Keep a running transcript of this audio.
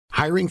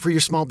Hiring for your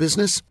small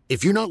business?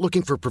 If you're not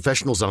looking for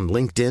professionals on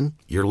LinkedIn,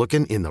 you're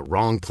looking in the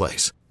wrong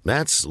place.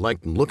 That's like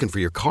looking for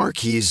your car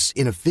keys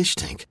in a fish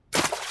tank.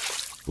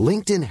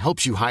 LinkedIn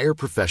helps you hire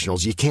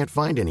professionals you can't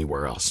find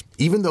anywhere else,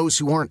 even those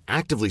who aren't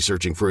actively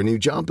searching for a new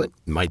job but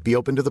might be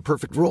open to the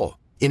perfect role.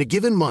 In a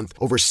given month,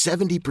 over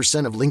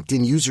 70% of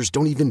LinkedIn users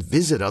don't even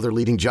visit other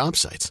leading job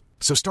sites.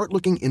 So start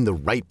looking in the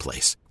right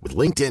place. With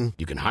LinkedIn,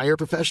 you can hire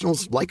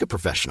professionals like a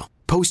professional.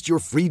 Post your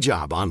free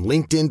job on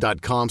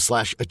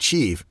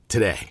linkedin.com/achieve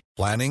today.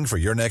 Planning for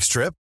your next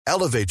trip?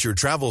 Elevate your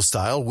travel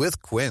style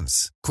with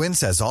Quince. Quince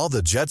has all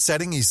the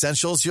jet-setting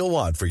essentials you'll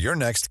want for your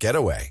next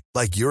getaway,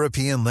 like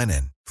European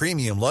linen,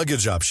 premium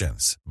luggage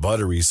options,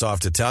 buttery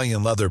soft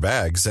Italian leather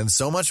bags, and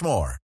so much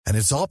more. And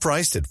it's all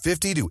priced at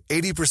 50 to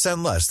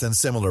 80% less than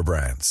similar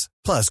brands.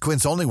 Plus,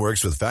 Quince only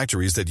works with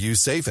factories that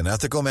use safe and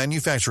ethical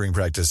manufacturing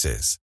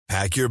practices.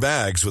 Pack your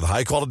bags with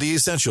high-quality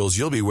essentials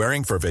you'll be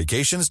wearing for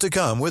vacations to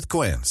come with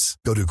Quince.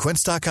 Go to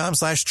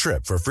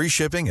quince.com/trip for free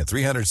shipping and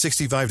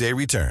 365-day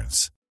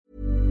returns.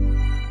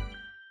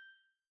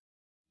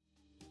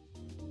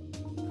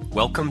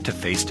 Welcome to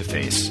Face to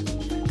Face.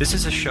 This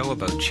is a show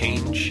about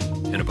change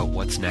and about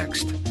what's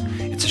next.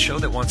 It's a show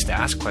that wants to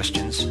ask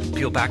questions,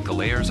 peel back the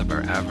layers of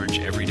our average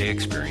everyday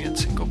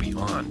experience, and go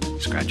beyond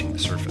scratching the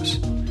surface.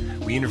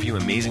 We interview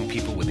amazing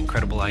people with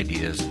incredible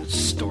ideas and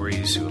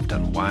stories who have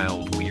done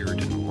wild,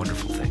 weird, and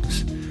wonderful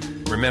things.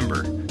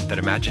 Remember that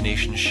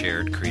imagination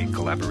shared creates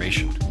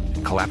collaboration,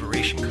 and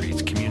collaboration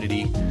creates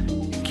community,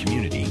 and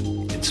community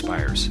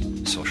inspires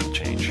social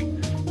change.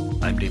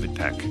 I'm David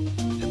Peck,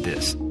 and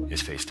this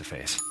is Face to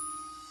Face.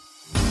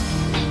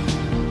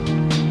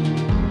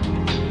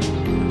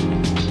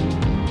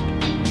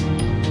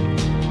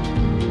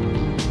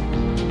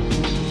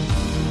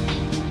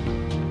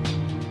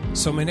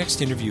 So my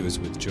next interview is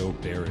with Joe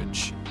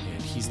Berridge,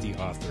 and he's the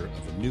author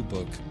of a new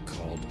book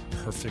called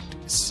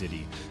Perfect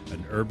City,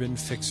 an urban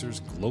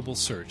fixer's global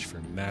search for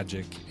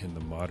magic in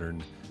the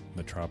modern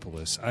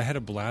metropolis. I had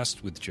a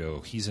blast with Joe.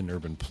 He's an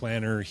urban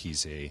planner.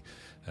 He's an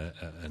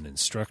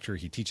instructor.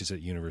 He teaches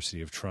at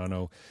University of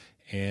Toronto,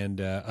 and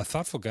a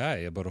thoughtful guy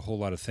about a whole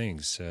lot of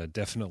things,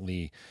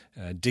 definitely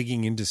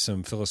digging into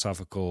some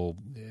philosophical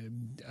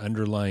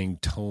underlying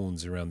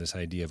tones around this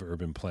idea of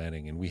urban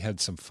planning. And we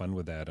had some fun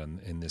with that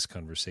in this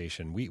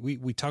conversation.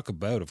 We talk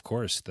about, of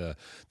course, the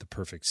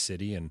perfect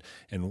city and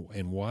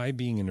why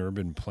being an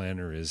urban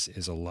planner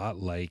is a lot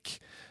like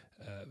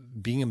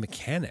being a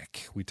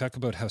mechanic. We talk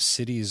about how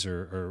cities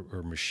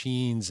are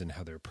machines and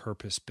how they're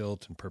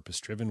purpose-built and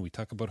purpose-driven. We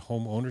talk about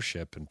home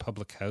ownership and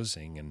public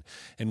housing, and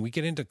we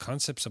get into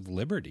concepts of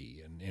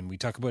liberty, and we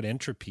talk about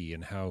entropy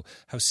and how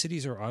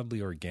cities are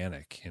oddly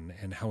organic,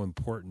 and how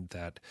important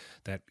that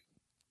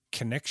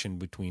connection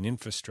between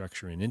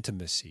infrastructure and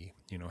intimacy,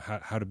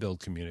 how to build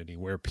community,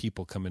 where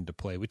people come into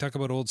play. We talk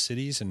about old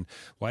cities and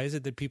why is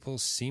it that people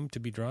seem to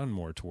be drawn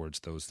more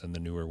towards those than the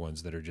newer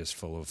ones that are just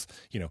full of,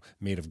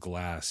 made of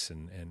glass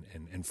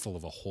and full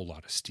of a whole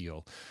lot of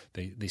steel.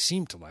 They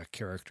seem to lack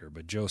character,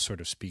 but Joe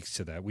sort of speaks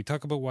to that. We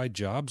talk about why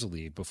jobs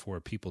leave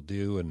before people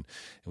do, and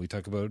we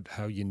talk about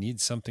how you need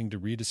something to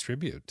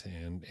redistribute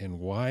and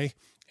why.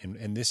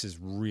 And this is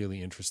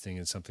really interesting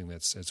and something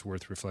that's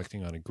worth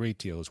reflecting on a great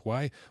deal, is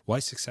why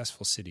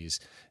successful cities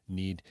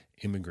need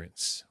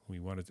immigrants. We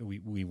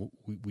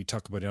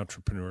talk about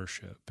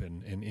entrepreneurship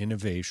and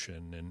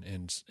innovation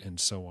and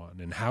so on,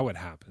 and how it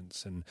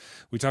happens. And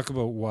we talk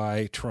about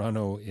why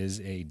Toronto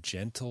is a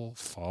gentle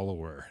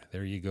follower.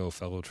 There you go,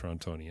 fellow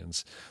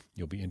Torontonians.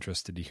 You'll be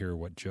interested to hear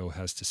what Joe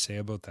has to say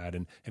about that.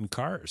 And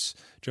cars.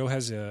 Joe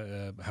has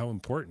how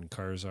important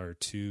cars are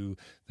to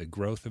the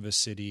growth of a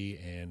city,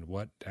 and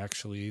what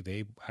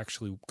they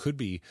actually could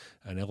be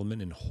an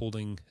element in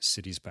holding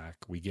cities back.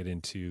 We get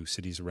into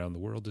cities around the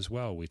world as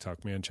well. We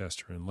talk Manchester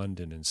and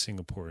London and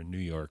Singapore and New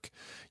York.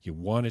 You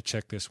want to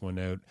check this one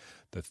out.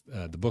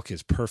 The book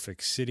is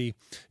Perfect City.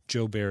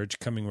 Joe Berridge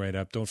coming right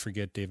up. Don't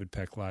forget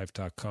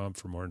davidpecklive.com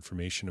for more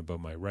information about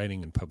my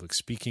writing and public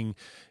speaking.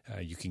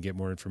 You can get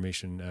more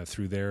information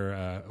through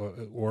there,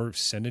 or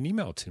send an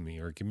email to me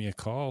or give me a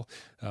call.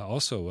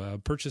 Also,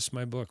 purchase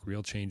my book,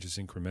 Real Change is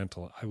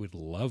Incremental. I would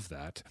love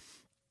that.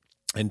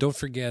 And don't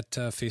forget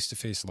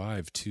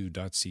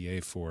face-to-face-live2.ca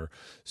for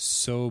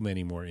so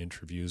many more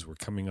interviews. We're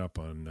coming up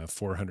on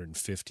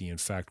 450. In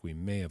fact, we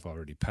may have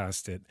already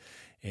passed it.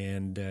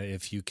 And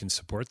if you can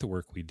support the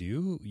work we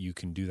do, you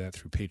can do that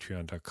through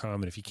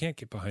patreon.com. And if you can't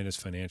get behind us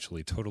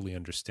financially, totally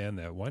understand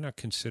that. Why not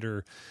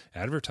consider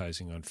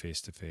advertising on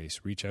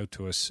Face-to-Face? Reach out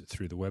to us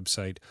through the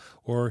website,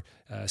 or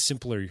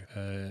simpler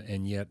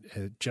and yet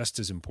just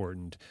as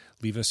important,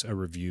 leave us a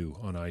review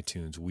on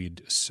iTunes.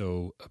 We'd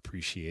so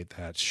appreciate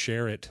that.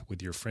 Share it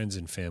with your friends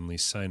and family.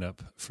 Sign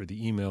up for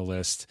the email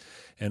list,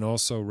 and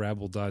also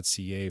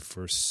rabble.ca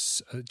for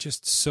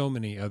just so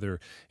many other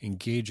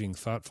engaging,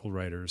 thoughtful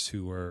writers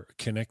who are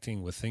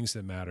connecting with things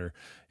that matter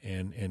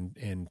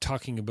and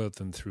talking about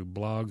them through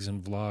blogs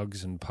and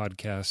vlogs and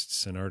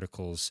podcasts and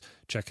articles.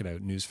 Check it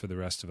out, News for the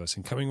Rest of Us.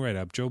 And coming right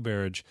up, Joe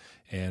Berridge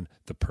and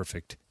The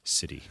Perfect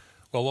City.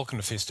 Well, welcome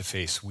to Face to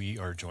Face. We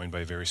are joined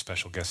by a very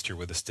special guest here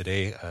with us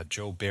today.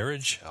 Joe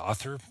Berridge,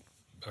 author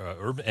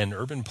and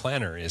urban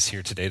planner, is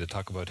here today to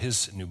talk about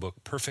his new book,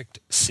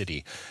 Perfect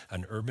City,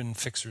 an urban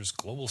fixer's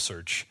global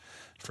search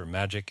for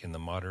magic in the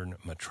modern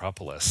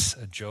metropolis.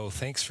 Joe,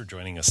 thanks for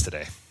joining us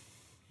today.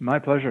 My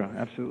pleasure,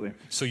 absolutely.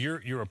 So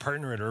you're a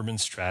partner at Urban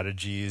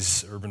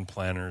Strategies, urban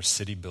planner,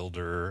 city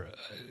builder.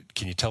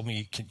 Can you tell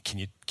me? Can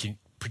you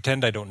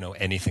pretend I don't know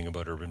anything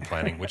about urban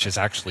planning, which is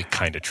actually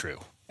kind of true?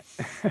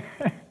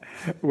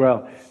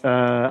 Well,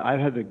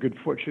 I've had the good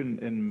fortune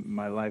in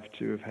my life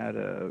to have had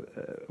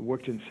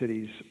worked in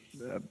cities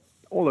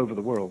all over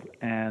the world,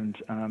 and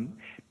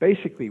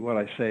basically what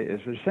I say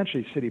is that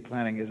essentially city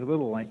planning is a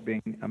little like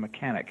being a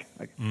mechanic.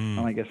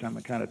 Well, I guess I'm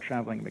a kind of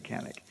traveling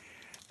mechanic.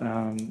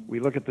 We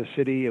look at the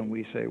city and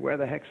we say, where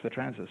the heck's the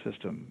transit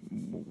system?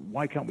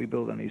 Why can't we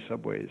build any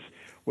subways?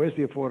 Where's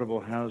the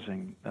affordable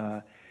housing?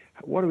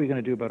 What are we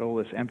going to do about all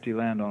this empty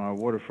land on our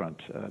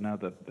waterfront now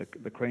that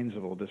the cranes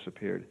have all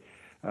disappeared?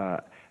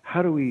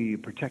 How do we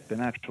protect the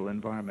natural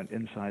environment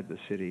inside the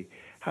city?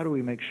 How do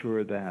we make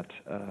sure that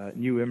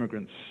new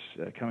immigrants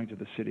coming to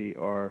the city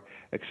are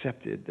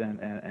accepted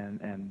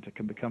and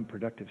can become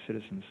productive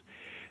citizens?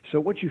 So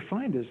what you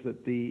find is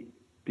that the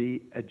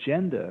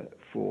agenda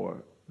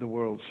for the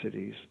world's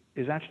cities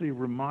is actually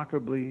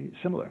remarkably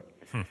similar.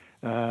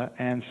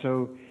 And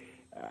so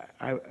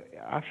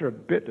after a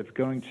bit of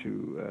going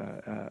to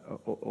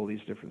all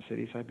these different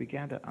cities, I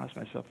began to ask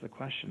myself the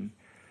question,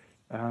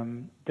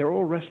 they're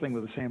all wrestling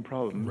with the same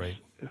problems. Right.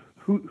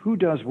 Who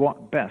does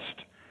what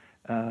best?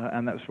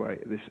 And that's why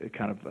this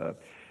kind of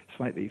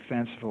slightly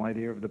fanciful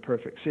idea of the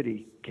perfect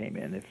city came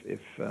in.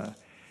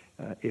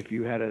 If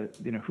you had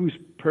who's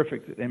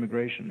perfect at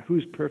immigration?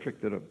 Who's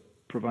perfect at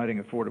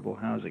providing affordable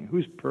housing?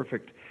 Who's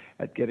perfect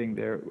at getting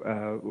their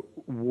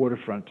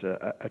waterfront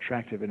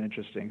attractive and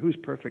interesting? Who's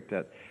perfect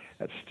at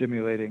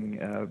stimulating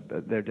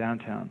their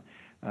downtown?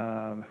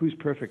 Who's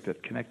perfect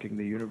at connecting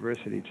the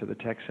university to the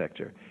tech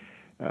sector?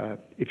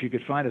 If you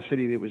could find a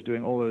city that was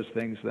doing all those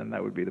things, then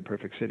that would be the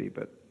perfect city.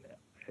 But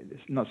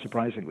not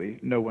surprisingly,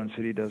 no one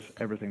city does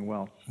everything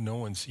well. No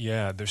one's,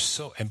 yeah. There's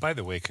so, and by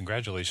the way,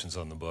 congratulations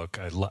on the book.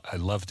 I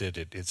loved it.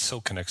 It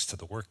so connects to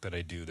the work that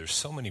I do. There's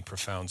so many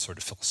profound sort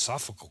of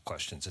philosophical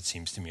questions, it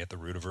seems to me, at the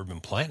root of urban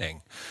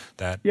planning.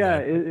 That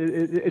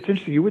it's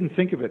interesting. You wouldn't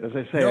think of it, as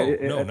I say.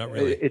 No, not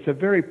really. It's a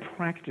very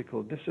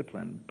practical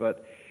discipline,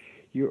 but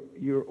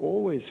you're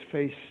always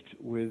faced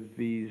with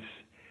these.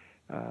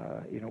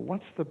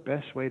 What's the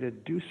best way to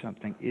do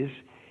something?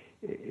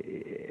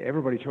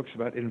 Everybody talks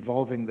about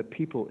involving the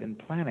people in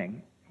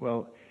planning.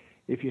 Well,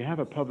 if you have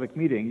a public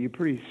meeting, you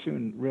pretty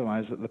soon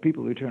realize that the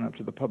people who turn up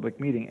to the public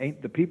meeting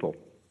ain't the people.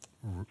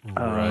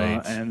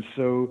 Right. And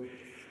so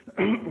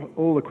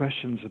all the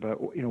questions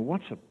about,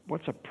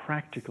 what's a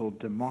practical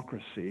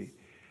democracy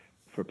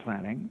for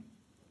planning?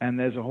 And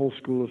there's a whole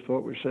school of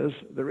thought which says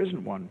there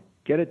isn't one.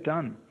 Get it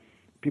done.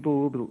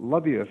 People will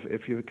love you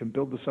if you can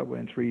build the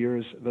subway in 3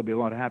 years. They'll be a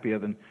lot happier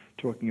than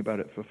talking about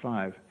it for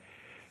 5.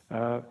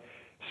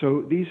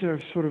 So these are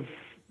sort of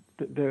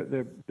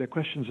they're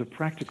questions of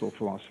practical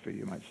philosophy,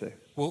 you might say.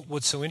 Well,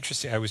 what's so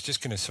interesting? I was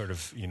just going to sort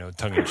of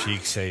tongue in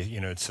cheek say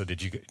so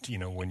did you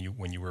when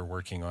you were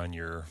working on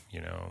your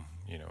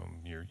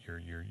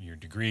your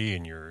degree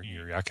and your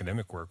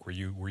academic work, were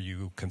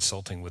you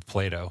consulting with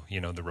Plato,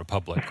 the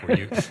Republic?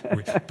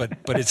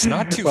 But it's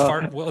not too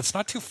far. Well, it's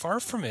not too far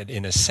from it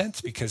in a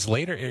sense, because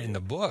later in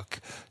the book,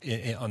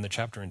 on the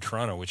chapter in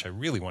Toronto, which I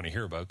really want to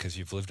hear about because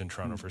you've lived in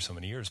Toronto for so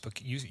many years,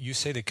 but you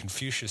say that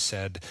Confucius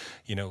said,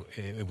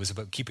 it was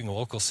about keeping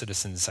local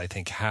citizens, I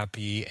think,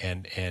 happy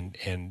and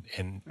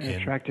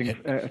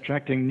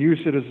attracting new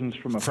citizens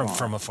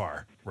from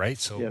afar, right?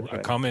 So yes, right. A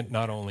comment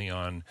not only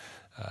on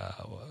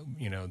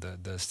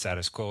the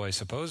status quo, I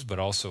suppose, but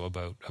also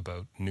about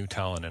new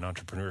talent and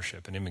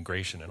entrepreneurship and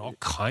immigration and all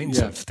kinds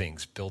of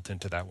things built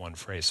into that one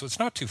phrase. So it's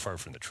not too far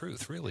from the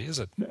truth, really, is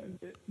it?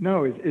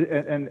 No, this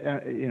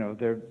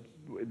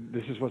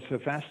is what's so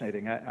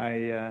fascinating.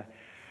 I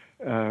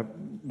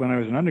when I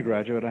was an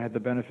undergraduate, I had the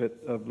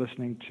benefit of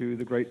listening to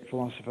the great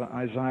philosopher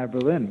Isaiah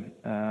Berlin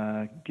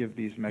give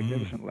these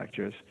magnificent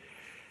lectures.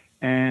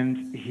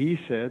 And he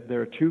said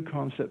there are two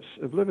concepts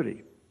of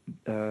liberty.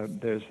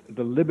 There's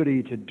the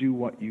liberty to do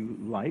what you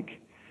like,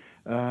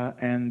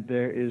 and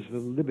there is the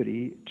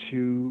liberty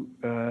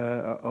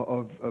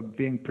of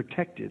being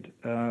protected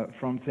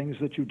from things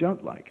that you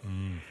don't like.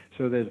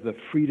 So there's the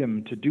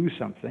freedom to do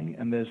something,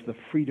 and there's the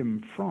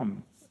freedom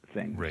from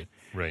things.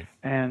 Right.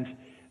 And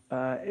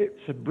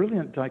it's a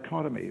brilliant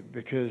dichotomy,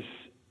 because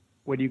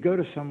when you go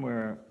to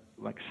somewhere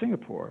like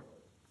Singapore,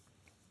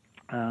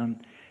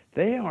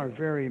 they are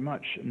very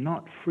much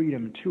not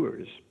freedom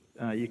tours.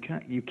 You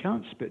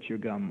can't spit your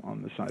gum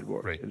on the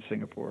sidewalk in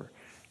Singapore.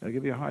 They'll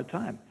give you a hard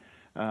time.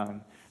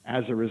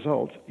 As a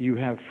result, you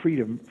have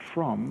freedom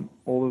from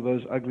all of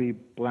those ugly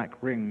black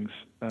rings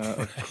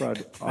of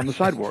crud on the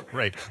sidewalk.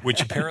 Right,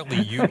 which apparently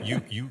you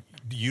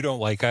don't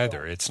like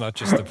either. It's not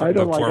just the I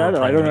don't like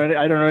either.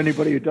 I don't know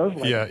anybody who does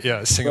like it.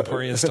 Yeah.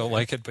 Singaporeans don't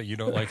like it, but you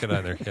don't like it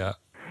either. Yeah.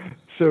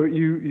 So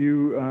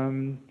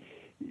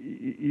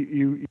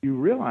you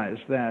realize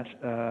that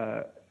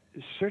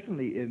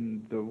certainly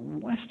in the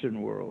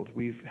Western world,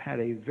 we've had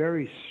a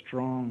very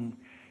strong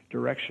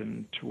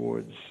direction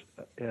towards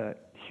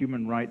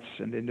human rights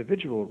and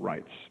individual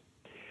rights.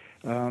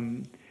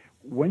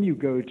 When you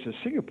go to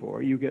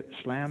Singapore, you get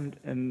slammed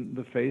in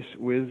the face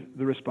with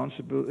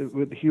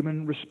with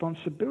human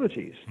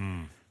responsibilities.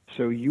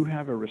 So you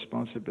have a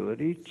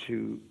responsibility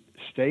to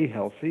stay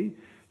healthy,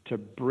 to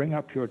bring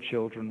up your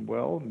children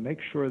well, make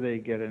sure they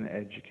get an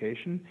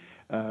education,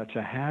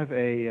 to have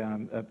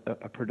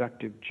a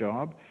productive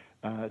job,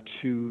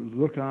 to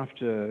look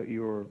after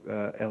your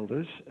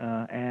elders,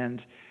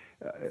 and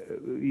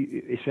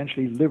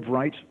essentially live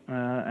right,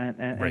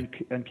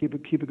 and keep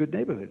a good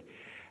neighborhood.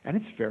 And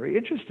it's very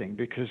interesting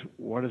because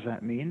what does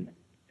that mean?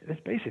 There's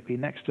basically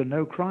next to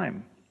no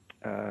crime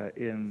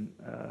in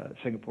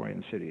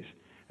Singaporean cities,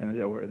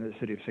 or in the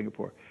city of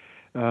Singapore.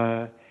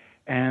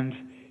 And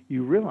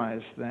you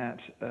realize that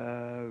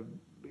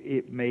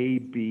it may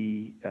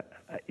be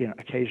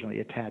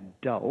occasionally a tad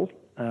dull,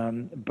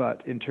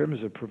 but in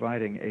terms of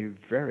providing a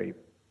very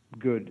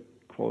good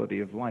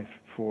quality of life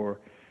for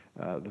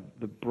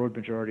the broad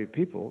majority of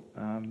people,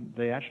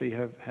 they actually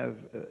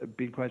have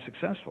been quite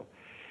successful.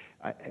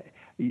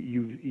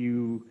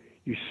 You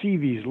see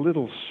these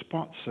little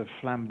spots of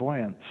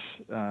flamboyance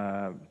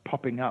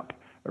popping up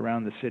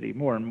around the city,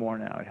 more and more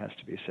now, it has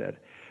to be said,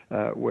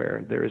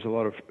 where there is a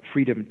lot of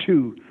freedom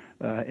to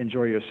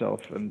enjoy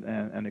yourself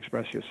and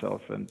express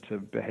yourself and to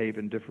behave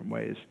in different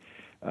ways.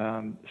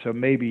 So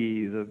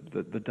maybe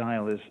the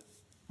dial is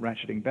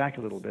ratcheting back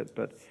a little bit,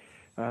 but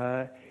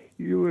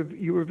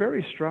you were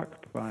very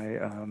struck by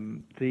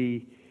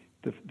the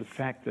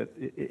fact that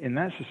in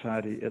that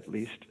society, at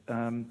least,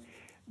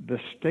 the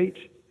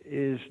state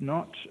is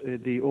not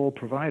the all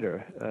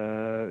provider.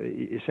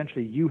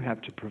 Essentially, you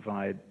have to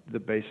provide the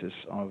basis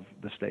of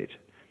the state.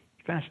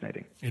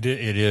 Fascinating. It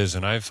is,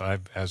 and I've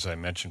as I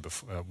mentioned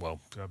before.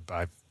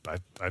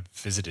 I've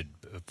visited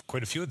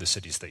quite a few of the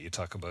cities that you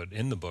talk about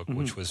in the book,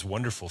 which was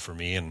wonderful for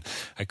me, and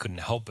I couldn't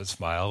help but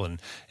smile.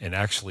 And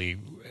actually,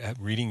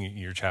 reading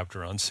your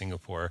chapter on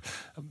Singapore,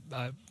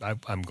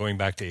 I'm going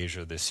back to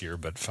Asia this year,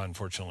 but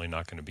unfortunately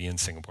not going to be in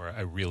Singapore.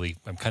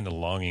 I'm kind of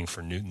longing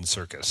for Newton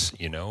Circus,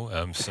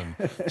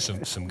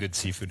 some good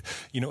seafood.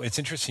 It's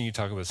interesting you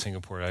talk about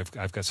Singapore.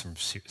 I've got some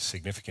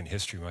significant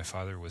history. My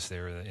father was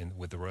there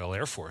with the Royal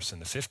Air Force in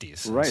the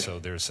 50s, right? So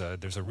there's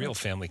a real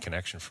family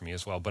connection for me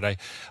as well. But I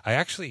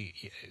actually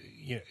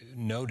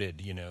noted,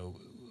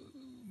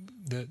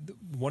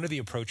 one of the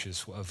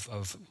approaches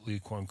of Lee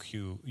Kuan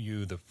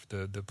Yew,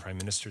 the prime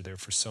minister there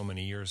for so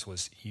many years,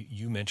 was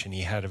you mentioned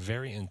he had a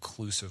very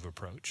inclusive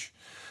approach.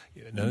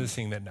 Another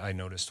thing that I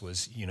noticed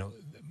was,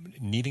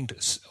 needing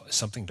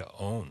something to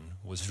own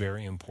was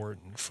very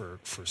important for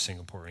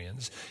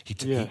Singaporeans.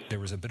 There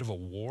was a bit of a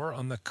war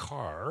on the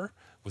car,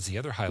 was the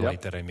other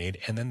highlight that I made.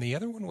 And then the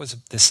other one was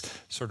this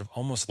sort of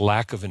almost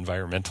lack of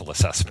environmental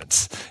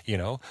assessments.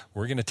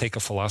 We're going to take a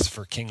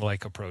philosopher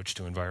king-like approach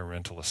to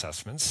environmental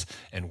assessments,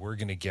 and we're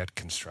going to get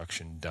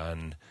construction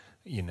done,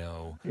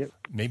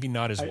 maybe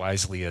not as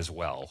wisely as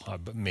well,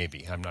 but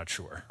maybe, I'm not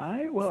sure.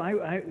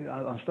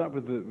 I'll start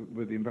with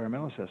the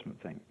environmental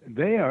assessment thing.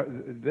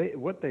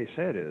 What they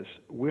said is,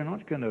 we're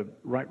not going to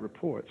write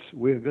reports.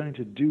 We're going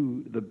to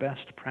do the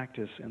best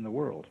practice in the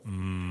world.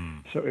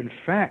 So in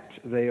fact,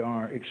 they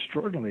are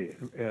extraordinarily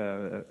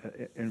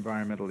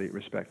environmentally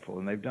respectful,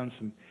 and they've done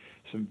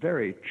some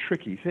very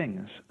tricky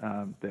things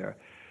there.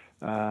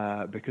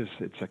 Because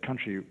it's a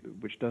country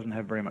which doesn't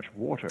have very much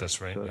water.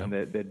 That's right. And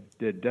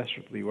they're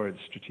desperately worried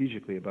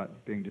strategically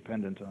about being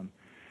dependent on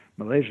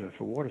Malaysia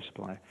for water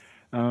supply.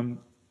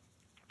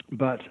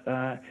 But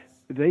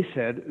they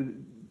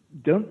said,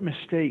 don't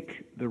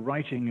mistake the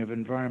writing of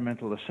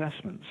environmental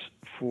assessments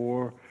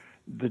for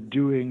the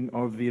doing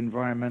of the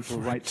environmental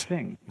right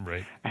thing.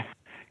 Right.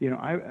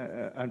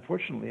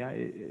 Unfortunately,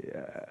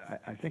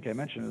 I think I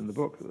mentioned in the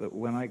book that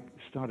when I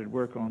started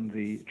work on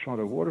the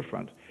Toronto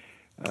waterfront,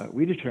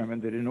 we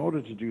determined that in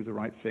order to do the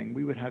right thing,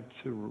 we would have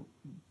to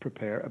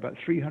prepare about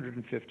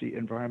 350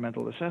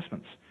 environmental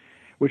assessments,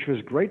 which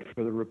was great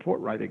for the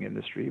report writing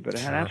industry, but it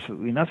had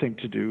absolutely nothing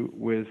to do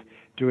with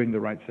doing the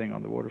right thing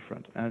on the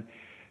waterfront. And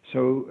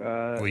so,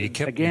 you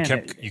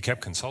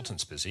kept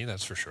consultants busy,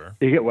 that's for sure.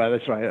 Well,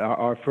 that's right.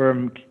 Our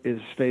firm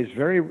stays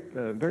very,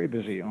 very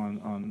busy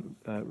on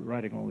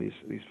writing all these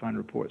fine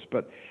reports,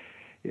 but.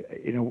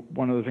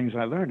 One of the things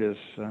I learned is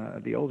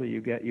the older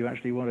you get, you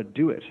actually want to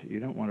do it.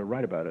 You don't want to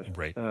write about it.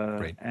 Right.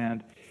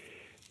 And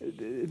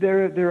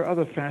there are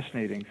other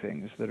fascinating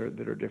things that are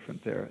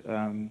different there.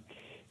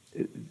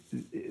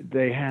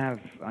 They have,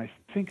 I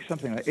think,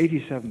 something like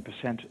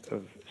 87%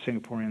 of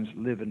Singaporeans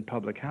live in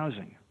public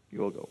housing.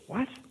 You all go,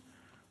 what?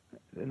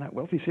 In that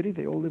wealthy city,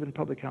 they all live in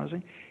public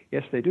housing?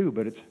 Yes, they do,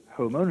 but it's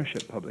home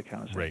ownership public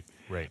housing.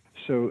 Right.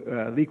 So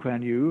Lee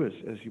Kuan Yew,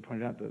 as you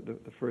pointed out,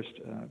 the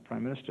first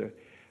prime minister,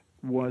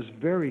 was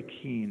very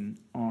keen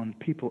on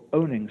people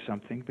owning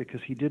something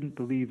because he didn't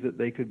believe that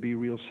they could be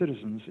real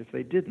citizens if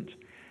they didn't,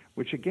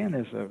 which again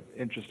is an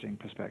interesting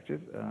perspective.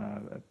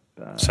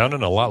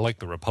 Sounding a lot like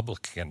the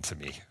Republican to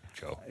me,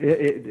 Joe.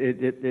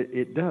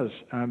 It does.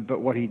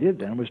 But what he did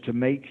then was to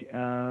make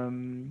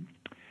home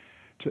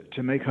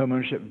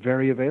ownership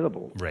very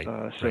available. Right.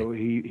 So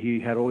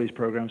he had all these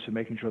programs for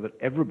making sure that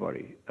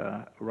everybody,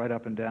 right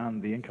up and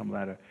down the income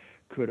ladder,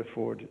 could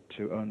afford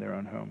to own their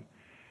own home.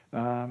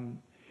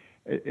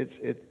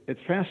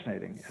 It's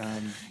fascinating.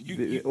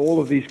 All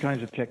of these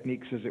kinds of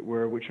techniques, as it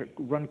were, which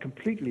run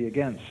completely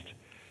against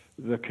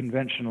the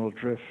conventional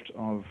drift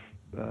of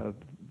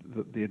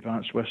the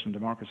advanced Western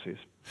democracies.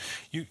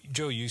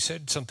 Joe, you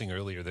said something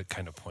earlier that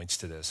kind of points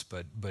to this,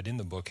 but in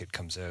the book it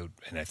comes out,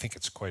 and I think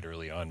it's quite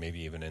early on,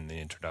 maybe even in the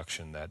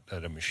introduction, that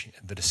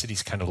a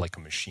city's kind of like a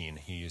machine.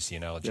 He used the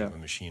analogy of a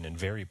machine, and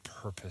very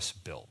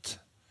purpose-built.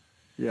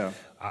 Yeah.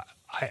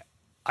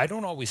 I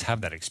don't always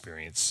have that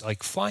experience.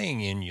 Like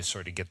flying in, you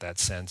sort of get that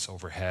sense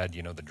overhead,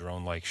 the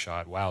drone-like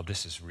shot. Wow,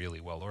 this is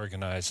really well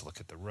organized. Look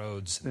at the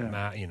roads, the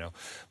map,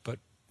 But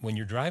when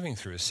you're driving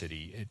through a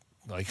city,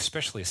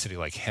 especially a city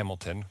like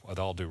Hamilton, with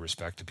all due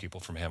respect to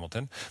people from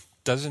Hamilton,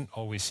 doesn't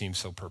always seem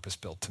so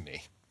purpose-built to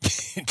me. Do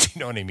you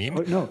know what I mean?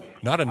 Oh, no.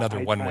 Not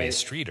another one-way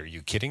street. Are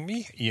you kidding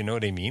me? You know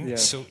what I mean? Yeah.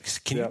 So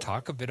can you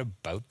talk a bit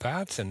about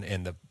that and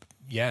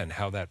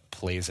how that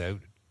plays out?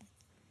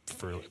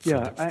 The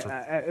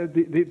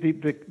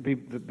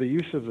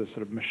use of the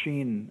sort of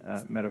machine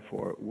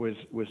metaphor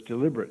was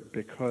deliberate,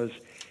 because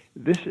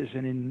this is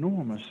an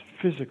enormous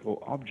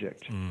physical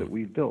object that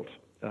we've built,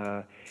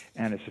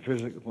 and it's a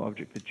physical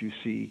object that you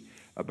see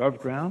above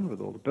ground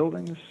with all the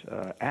buildings,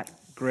 at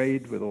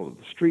grade with all of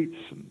the streets,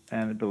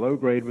 and below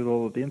grade with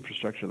all of the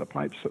infrastructure, the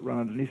pipes that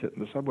run underneath it,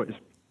 and the subways,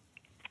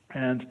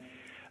 and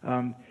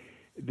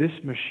this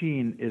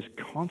machine is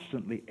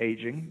constantly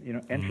aging.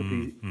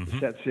 Entropy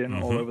sets in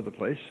all over the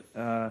place.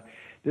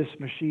 This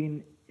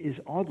machine is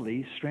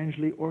oddly,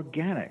 strangely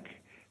organic,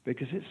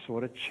 because it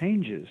sort of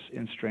changes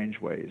in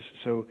strange ways.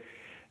 So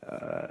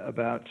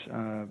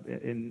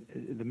in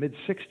the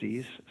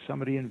mid-'60s,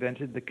 somebody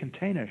invented the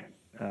container,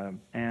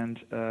 and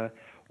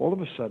all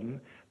of a sudden,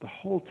 the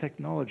whole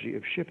technology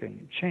of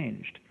shipping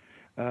changed.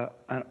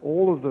 And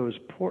all of those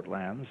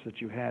portlands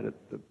that you had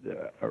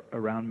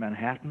around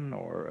Manhattan,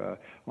 or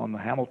on the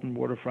Hamilton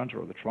waterfront,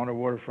 or the Toronto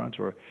waterfront,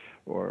 or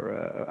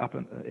up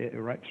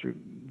right through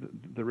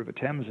the River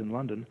Thames in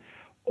London,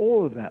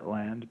 all of that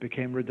land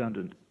became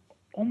redundant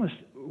almost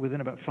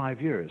within about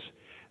 5 years,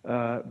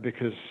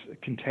 because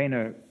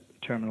container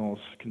terminals,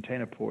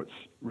 container ports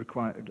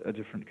required a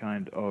different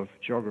kind of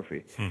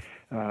geography,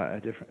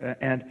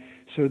 and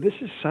so this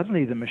is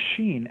suddenly the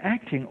machine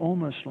acting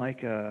almost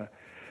like a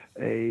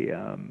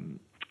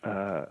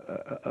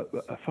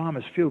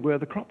farmer's field where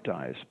the crop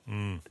dies.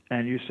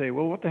 And you say,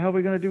 well, what the hell are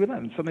we going to do with that?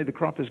 And suddenly the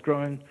crop is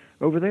growing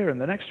over there in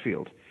the next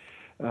field.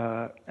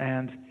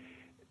 And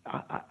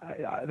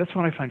that's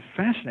what I find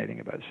fascinating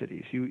about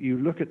cities. You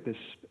look at this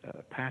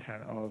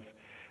pattern of,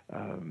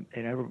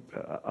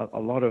 a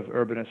lot of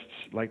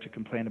urbanists like to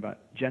complain about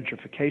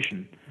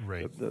gentrification,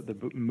 right. the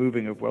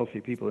moving of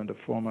wealthy people into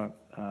former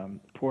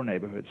poor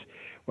neighborhoods.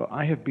 Well,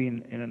 I have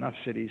been in enough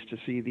cities to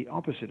see the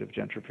opposite of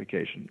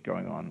gentrification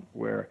going on,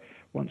 where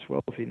once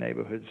wealthy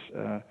neighborhoods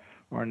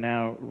are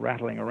now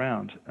rattling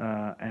around.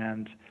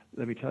 And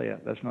let me tell you,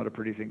 that's not a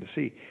pretty thing to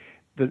see.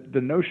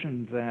 The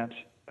notion that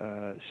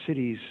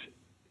cities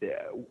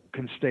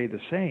can stay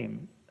the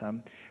same,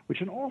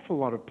 which an awful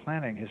lot of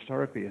planning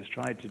historically has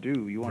tried to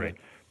do. You want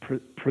to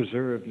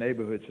preserve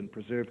neighborhoods and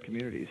preserve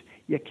communities.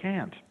 You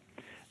can't.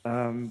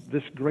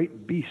 This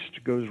great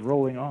beast goes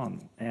rolling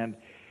on, and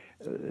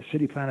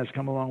city planners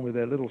come along with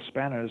their little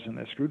spanners and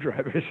their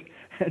screwdrivers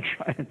and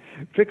try and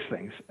fix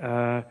things.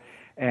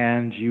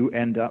 And you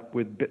end up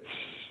with bits.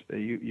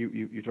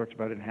 You talked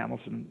about in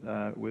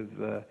Hamilton with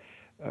a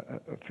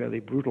fairly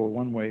brutal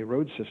one-way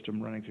road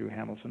system running through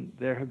Hamilton.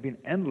 There have been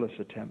endless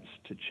attempts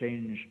to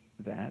change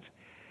that,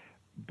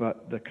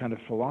 but the kind of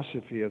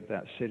philosophy of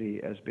that city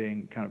as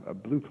being kind of a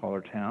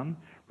blue-collar town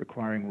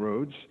requiring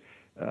roads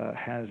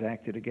has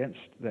acted against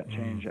that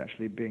change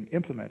actually being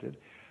implemented.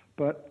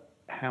 But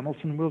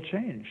Hamilton will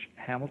change.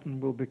 Hamilton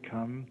will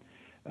become,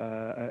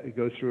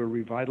 go through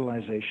a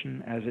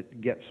revitalization as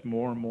it gets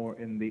more and more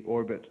in the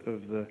orbit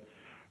of the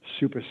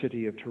super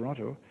city of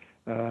Toronto.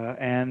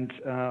 And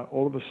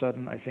all of a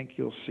sudden, I think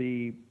you'll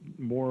see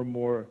more and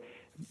more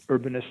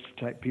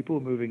urbanist-type people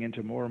moving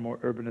into more and more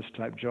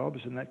urbanist-type jobs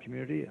in that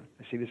community.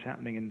 I see this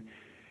happening in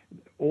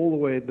all the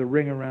way, the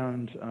ring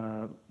around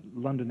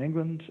London,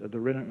 England, the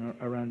ring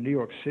around New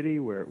York City,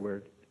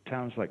 where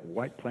towns like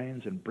White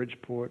Plains and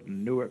Bridgeport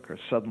and Newark are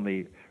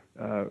suddenly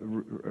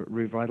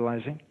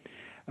revitalizing.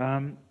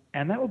 And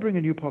that will bring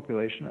a new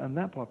population, and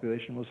that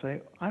population will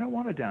say, I don't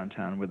want a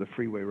downtown with a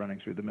freeway running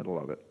through the middle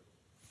of it.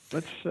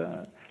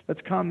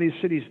 Let's calm these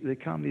streets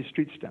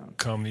down.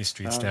 Calm these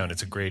streets down.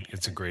 It's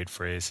a great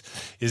phrase.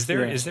 Is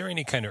there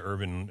any kind of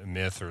urban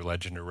myth or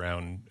legend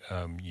around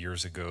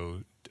years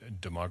ago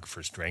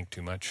demographers drank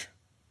too much?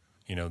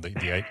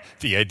 The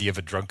idea of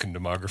a drunken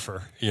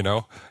demographer.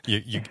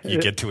 You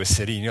get to a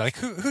city and you're like,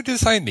 who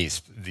designed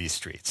these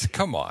streets?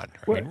 Come on,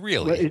 I mean,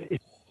 really.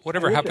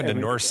 Whatever happened to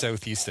north,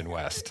 south, east, and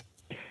west?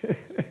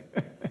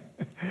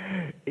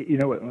 You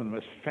know what? One of the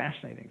most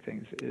fascinating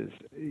things is,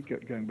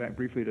 going back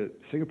briefly to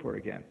Singapore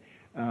again,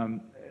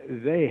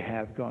 they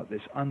have got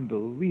this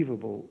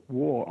unbelievable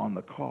war on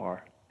the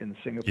car in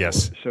Singapore.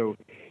 Yes. So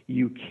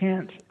you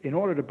can't, in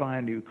order to buy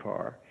a new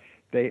car,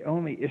 they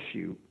only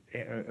issue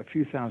a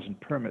few thousand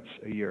permits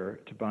a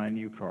year to buy a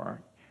new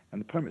car. And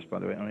the permits, by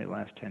the way, only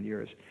last 10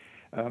 years.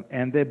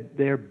 And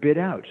they're bid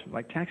out,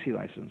 like taxi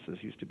licenses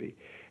used to be.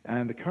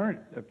 And the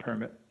current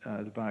permit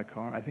to buy a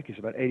car, I think, is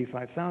about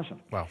 $85,000.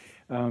 Wow.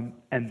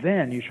 And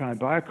then you try and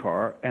buy a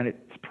car, and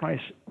its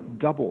price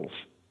doubles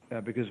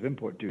because of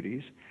import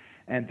duties.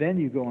 And then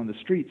you go on the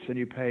streets, and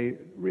you pay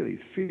really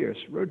fierce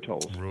road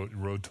tolls.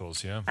 Road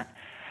tolls, yeah.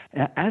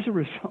 As a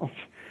result,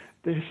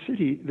 their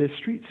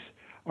streets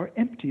are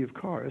empty of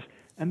cars,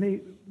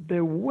 and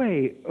they're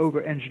way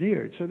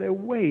over-engineered, so they're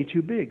way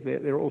too big.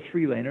 They're all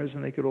 3-laners,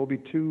 and they could all be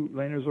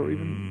 2-laners or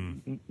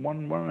even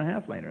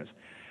 1.5-laners.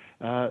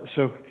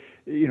 So,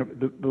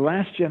 the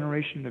last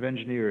generation of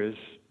engineers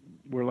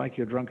were like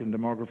your drunken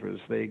demographers.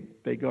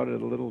 They got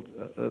it a little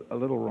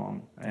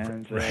wrong,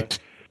 and right.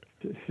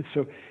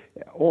 So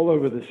all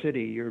over the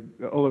city,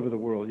 all over the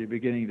world, you're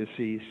beginning to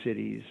see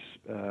cities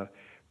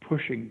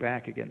pushing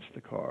back against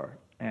the car,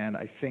 and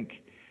I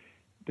think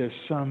there's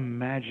some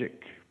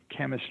magic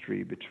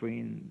chemistry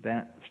between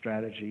that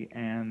strategy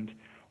and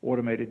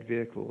automated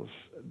vehicles.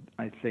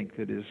 I think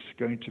that is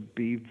going to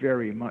be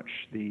very much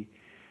the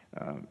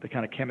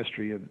kind of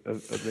chemistry of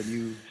the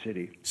new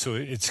city. So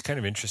it's kind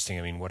of interesting.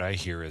 I mean, what I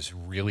hear is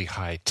really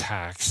high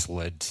tax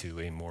led to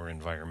a more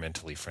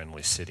environmentally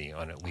friendly city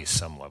on at least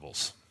some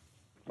levels.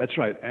 That's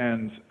right.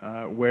 And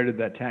where did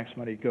that tax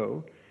money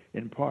go?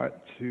 In part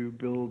to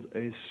build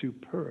a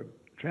superb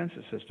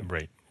transit system.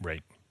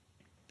 Right.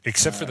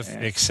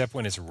 Except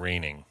when it's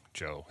raining,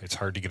 Joe. It's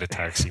hard to get a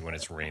taxi when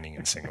it's raining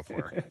in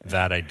Singapore.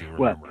 That I do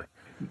remember.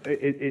 Well,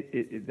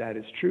 that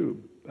is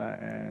true,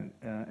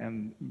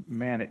 and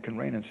man, it can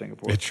rain in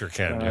Singapore. It sure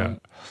can, yeah.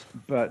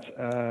 But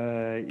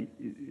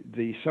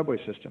the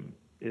subway system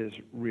is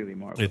really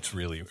marvelous. It's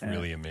really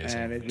amazing.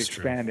 And it's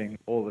expanding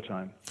all the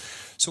time.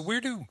 So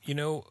where do,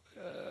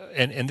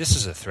 and this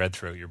is a thread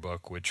throughout your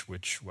book, which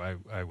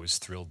I was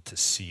thrilled to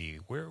see.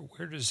 Where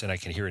does, and I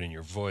can hear it in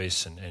your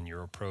voice and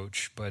your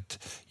approach, but,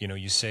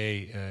 you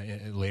say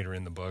later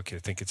in the book, I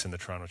think it's in the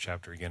Toronto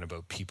chapter again,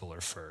 about people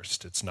are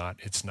first. It's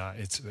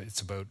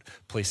about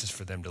places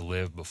for them to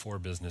live before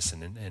business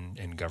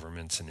and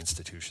governments and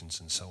institutions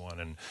and so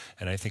on.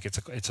 And I think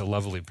it's a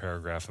lovely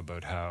paragraph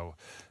about how,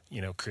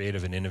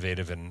 creative and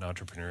innovative and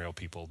entrepreneurial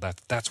people,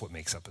 that's what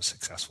makes up a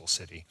successful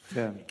city.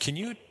 Yeah. Can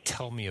you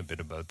tell me a bit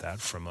about that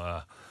from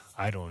a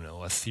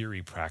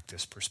theory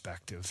practice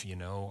perspective?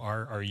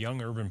 Are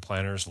young urban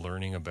planners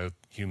learning about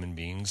human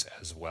beings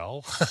as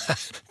well?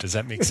 Does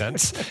that make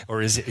sense?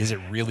 Or is it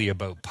really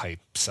about pipe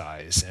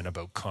size and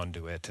about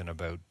conduit and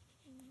about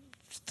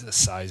the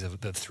size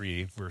of the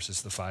 3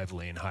 versus the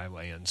 5-lane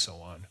highway and so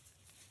on?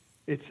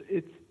 It's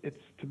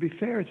to be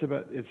fair, it's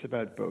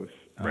about both.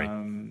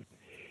 Right.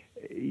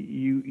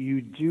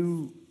 You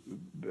do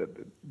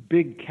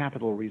big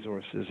capital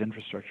resources,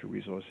 infrastructure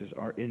resources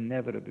are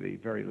inevitably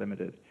very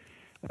limited,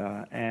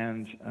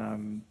 and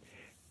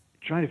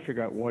trying to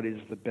figure out what is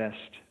the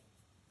best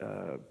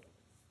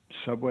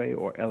subway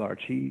or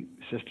LRT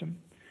system,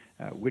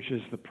 which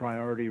is the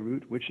priority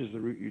route, which is the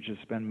route you should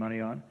spend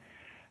money on.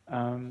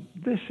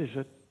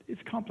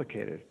 It's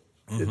complicated.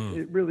 Mm-hmm.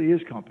 It really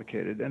is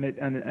complicated, and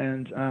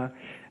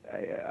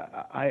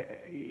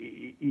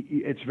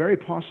it's very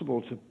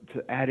possible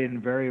to add in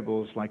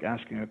variables like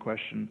asking a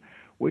question,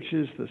 which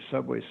is the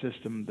subway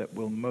system that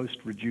will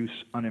most reduce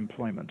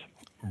unemployment?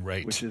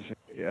 Right. Which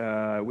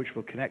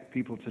will connect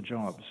people to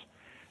jobs.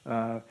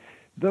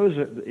 Those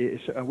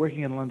are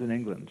working in London,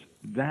 England.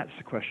 That's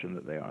the question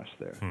that they ask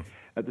there.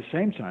 At the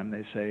same time,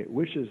 they say,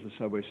 which is the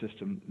subway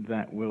system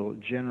that will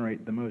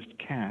generate the most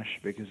cash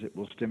because it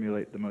will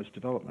stimulate the most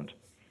development?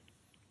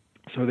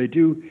 So they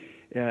do.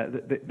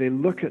 They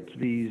look at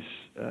these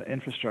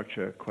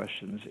infrastructure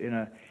questions in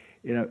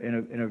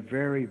a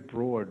very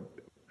broad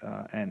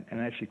and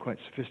actually quite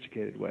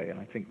sophisticated way. And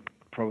I think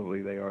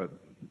probably they are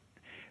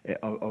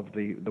of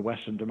the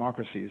Western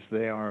democracies.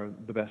 They are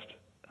the best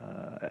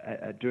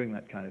at doing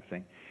that kind of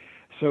thing.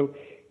 So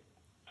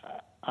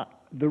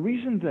the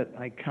reason that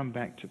I come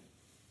back to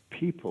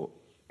people,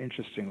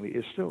 interestingly,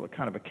 is still a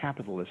kind of a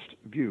capitalist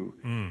view.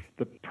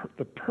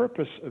 The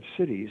purpose of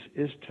cities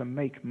is to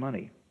make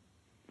money.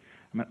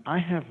 I mean, I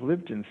have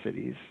lived in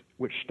cities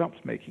which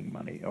stopped making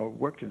money, or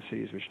worked in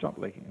cities which stopped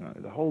making money.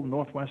 The whole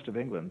northwest of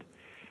England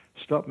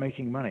stopped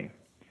making money.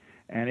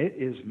 And it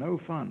is no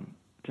fun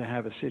to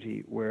have a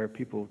city where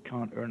people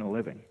can't earn a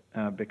living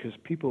because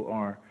people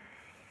are,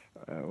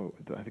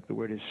 I think the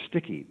word is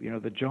sticky.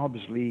 The jobs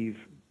leave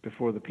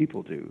before the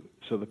people do.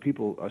 So the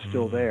people are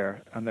still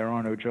there, and there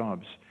are no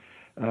jobs.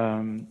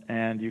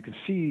 And you can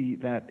see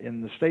that in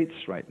the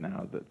States right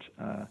now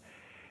that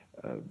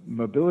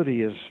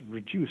mobility is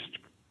reduced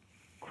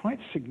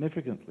quite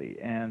significantly,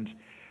 and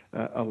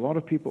a lot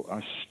of people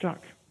are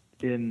stuck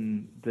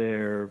in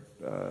their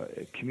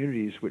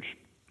communities which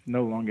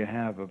no longer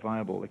have a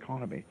viable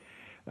economy.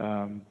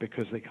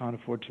 because they can't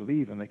afford to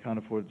leave, and they can't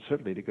afford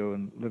certainly to go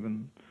and live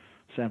in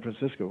San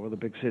Francisco or the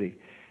big city.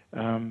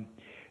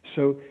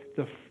 So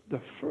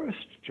the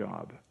first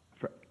job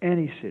for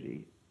any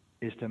city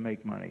is to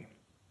make money.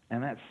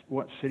 And that's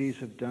what cities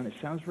have done. It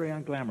sounds very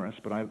unglamorous,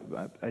 but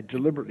I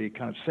deliberately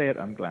kind of say it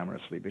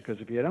unglamorously,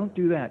 because if you don't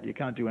do that, you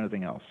can't do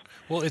anything else.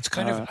 Well, it's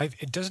kind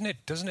of doesn't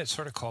it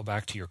sort of call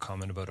back to your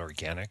comment about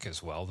organic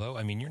as well, though?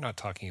 I mean, you're not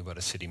talking about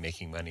a city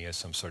making money as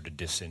some sort of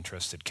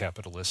disinterested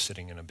capitalist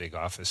sitting in a big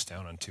office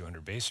down on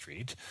 200 Bay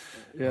Street,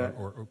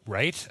 or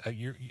right?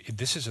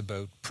 This is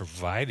about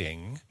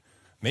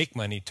make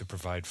money to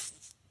provide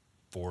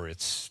for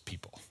its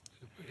people.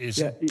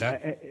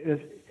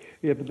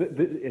 Yeah, but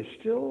it's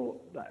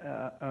still.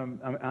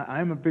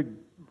 I'm a big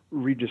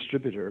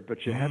redistributor,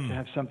 but you have to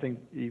have something.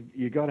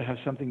 You got to have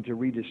something to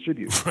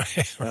redistribute.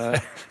 Right.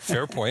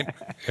 Fair point.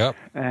 Yep.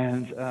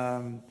 And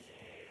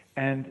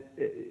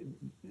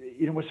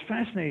what's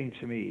fascinating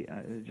to me,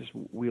 just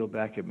wheel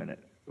back a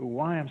minute,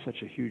 why I'm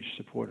such a huge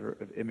supporter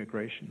of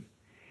immigration,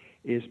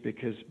 is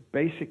because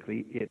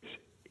basically it's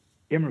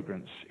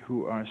immigrants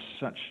who are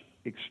such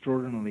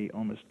extraordinarily,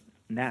 almost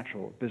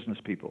natural business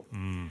people,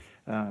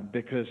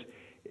 because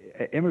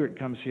an immigrant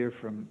comes here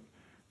from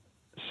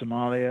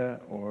Somalia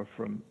or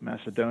from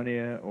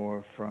Macedonia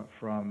or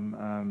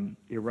from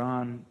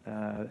Iran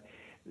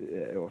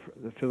or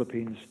the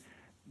Philippines.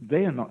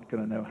 They are not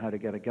going to know how to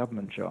get a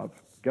government job.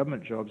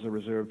 Government jobs are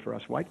reserved for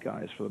us white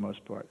guys for the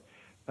most part.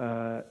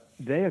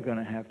 They are going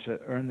to have to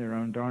earn their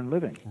own darn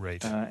living.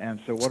 Right. And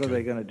so what are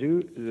they going to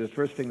do? The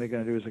first thing they're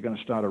going to do is they're going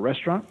to start a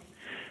restaurant.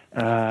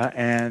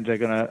 And they're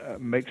going to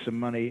make some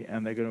money,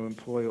 and they're going to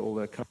employ all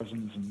their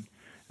cousins and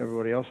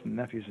everybody else, and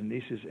nephews and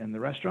nieces in the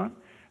restaurant,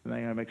 and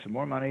they're going to make some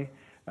more money.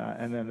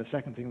 And then the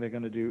second thing they're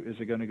going to do is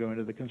they're going to go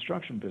into the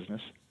construction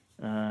business.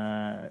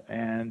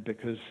 And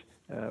because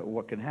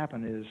what can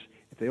happen is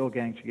if they all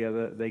gang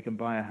together, they can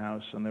buy a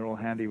house, and they're all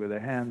handy with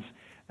their hands,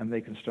 and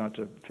they can start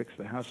to fix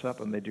the house up,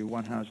 and they do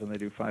one house, and they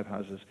do 5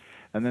 houses,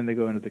 and then they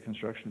go into the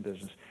construction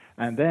business.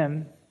 And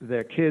then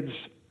their kids,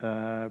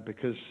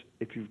 because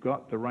if you've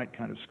got the right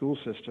kind of school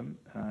system,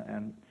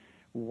 and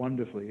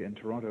wonderfully in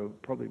Toronto,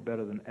 probably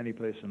better than any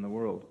place in the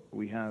world,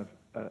 we have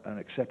an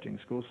accepting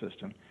school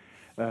system.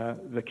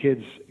 The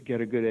kids get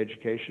a good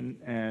education,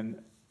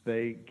 and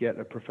they get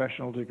a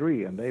professional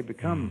degree, and they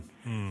become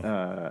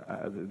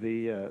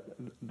the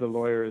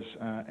lawyers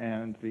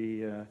and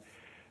the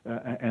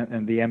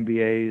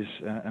MBAs,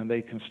 and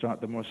they can start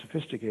the more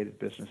sophisticated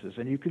businesses.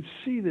 And you could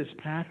see this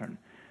pattern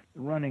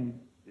running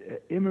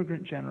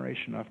immigrant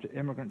generation after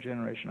immigrant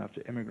generation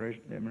after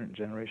immigrant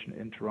generation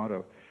in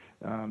Toronto.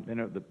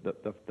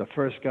 The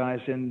first guys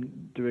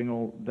in doing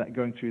all that,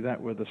 going through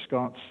that, were the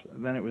Scots.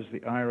 Then it was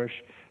the Irish.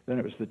 Then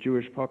it was the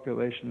Jewish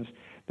populations.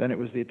 Then it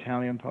was the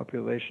Italian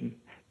population.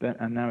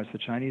 And now it's the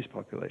Chinese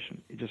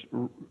population, just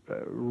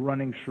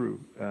running through,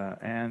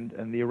 and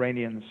the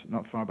Iranians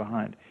not far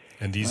behind.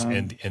 And these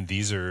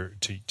are,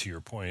 to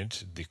your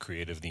point, the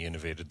creative, the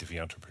innovative, the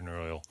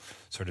entrepreneurial,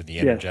 sort of the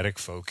energetic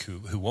folk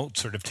who won't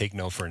sort of take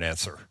no for an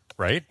answer,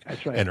 right?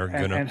 That's right. And are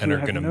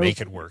gonna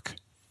make it work.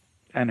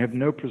 And have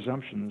no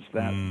presumptions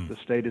that the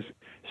state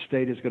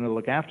is going to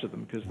look after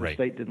them, because the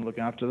state didn't look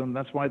after them.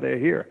 That's why they're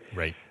here.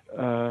 Right.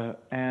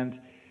 And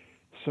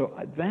so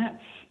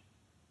that's,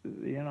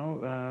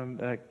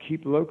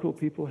 keep local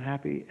people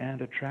happy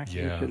and attract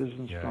new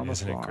citizens from afar.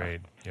 Isn't it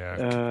great?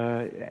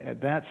 Yeah.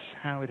 That's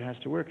how it has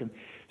to work. And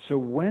so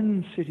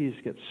when cities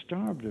get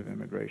starved of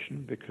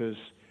immigration because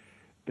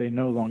they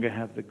no longer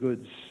have the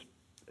goods,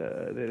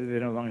 they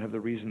no longer have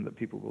the reason that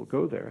people will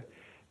go there,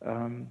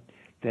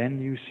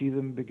 then you see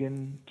them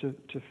begin to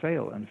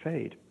fail and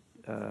fade.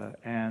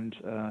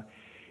 A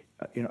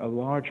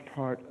large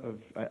part of,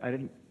 I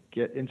didn't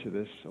get into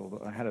this,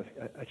 although I had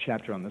a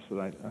chapter on this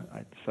that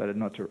I decided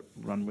not to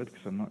run with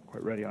because I'm not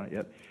quite ready on it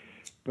yet.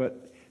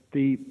 But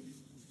the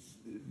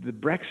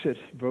Brexit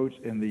vote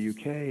in the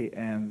UK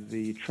and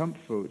the Trump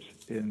vote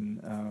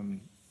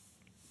in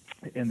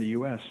the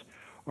US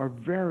are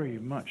very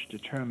much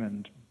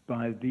determined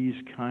by these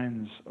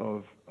kinds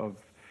of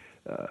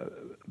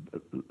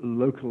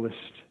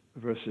localist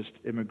versus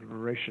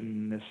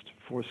immigrationist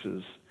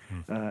forces,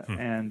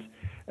 and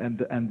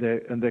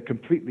they're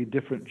completely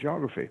different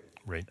geography.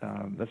 Right.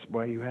 That's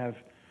why you have,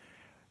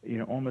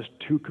 almost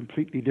 2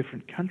 completely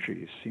different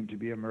countries seem to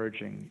be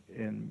emerging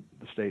in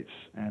the States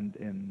and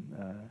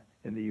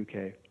in the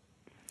UK.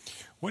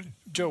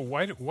 Joe,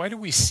 why do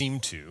we seem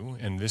to,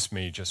 and this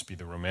may just be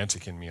the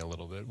romantic in me a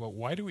little bit, but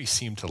why do we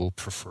seem to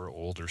prefer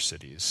older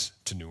cities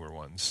to newer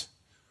ones?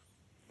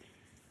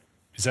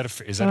 Is that a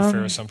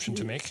fair assumption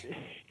to make?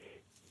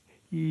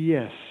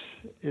 Yes,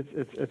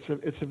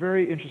 it's a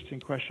very interesting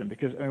question,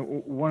 because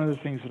one of the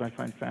things that I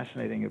find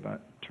fascinating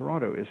about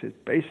Toronto is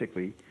it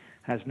basically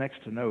has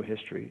next to no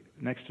history,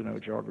 next to no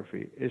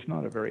geography. It's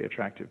not a very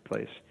attractive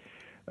place.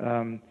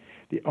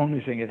 The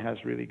only thing it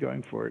has really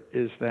going for it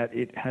is that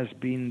it has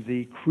been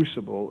the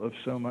crucible of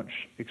so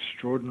much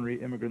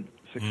extraordinary immigrant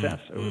success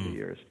over the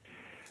years.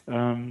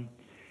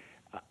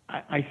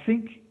 I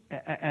think,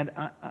 and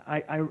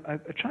I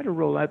try to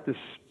roll out this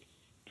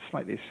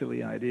slightly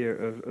silly idea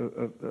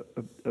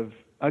of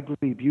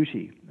ugly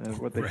beauty,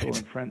 what they call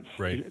in French,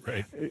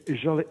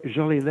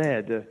 jolie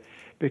laide,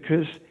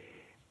 because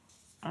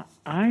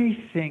I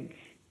think,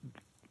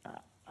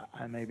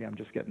 maybe I'm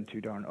just getting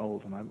too darn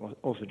old, and I've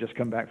also just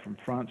come back from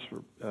France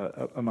for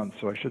a month,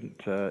 so I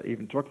shouldn't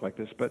even talk like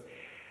this, but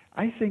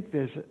I think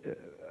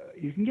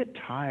you can get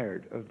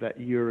tired of that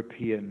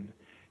European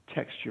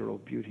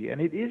textural beauty, and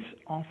it is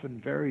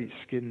often very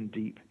skin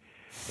deep.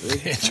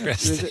 There's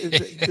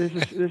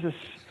this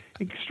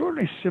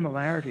extraordinary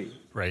similarity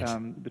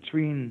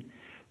between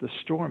the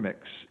store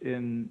mix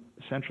in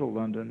central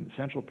London,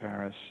 central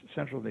Paris,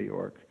 central New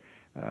York,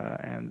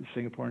 and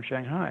Singapore and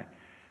Shanghai,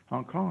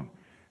 Hong Kong.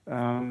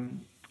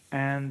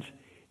 And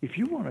if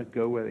you want to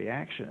go where the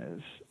action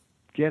is,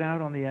 get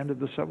out on the end of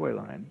the subway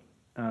line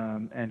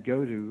and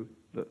go to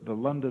the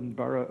London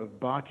borough of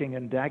Barking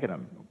and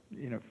Dagenham,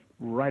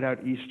 right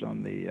out east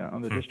on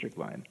the district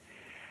line.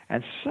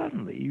 And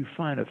suddenly you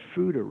find a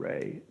food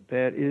array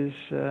that is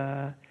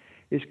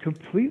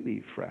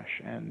completely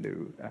fresh and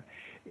new.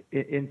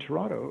 In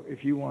Toronto,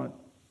 if you want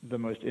the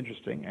most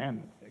interesting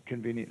and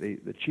conveniently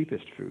the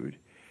cheapest food,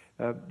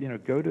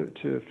 go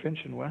to Finch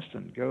and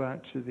Weston. Go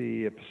out to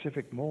the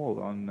Pacific Mall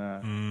on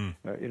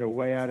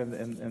way out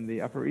in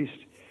the Upper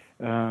East.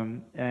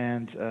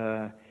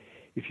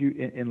 If you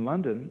in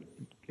London,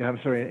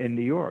 in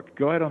New York,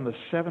 go out on the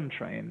 7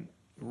 train.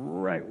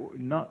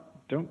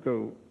 Don't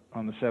go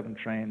on the 7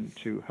 train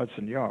to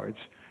Hudson Yards.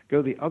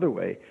 Go the other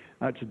way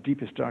out to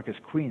deepest,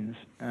 darkest Queens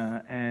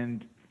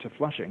and to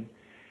Flushing,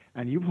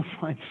 and you will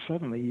find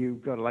suddenly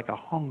you've got like a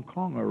Hong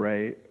Kong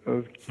array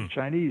of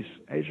Chinese,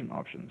 Asian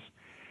options.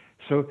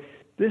 So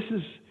this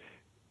is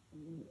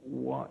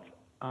what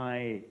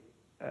the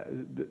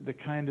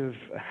kind of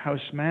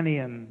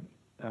Haussmannian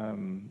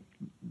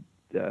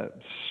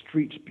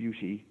street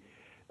beauty.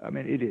 I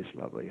mean, it is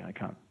lovely.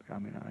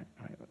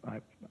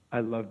 I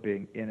love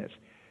being in it.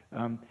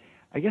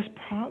 I guess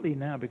partly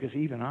now because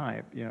even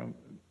I,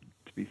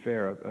 to be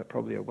fair,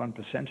 probably a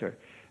 1%er,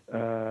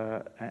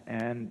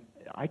 and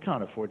I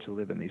can't afford to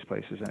live in these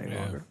places any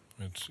longer.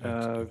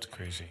 It's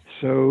crazy.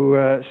 So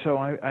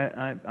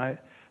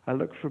I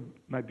look for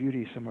my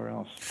beauty somewhere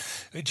else.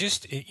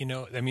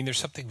 There's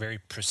something very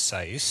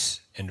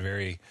precise and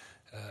very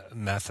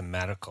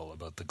mathematical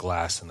about the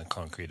glass and the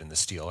concrete and the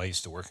steel. I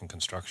used to work in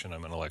construction.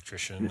 I'm an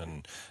electrician,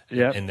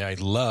 and I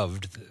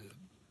loved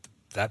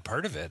that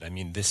part of it. I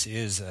mean, this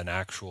is an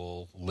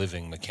actual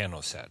living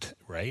mechanoset,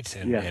 right?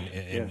 And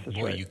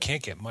boy, right. You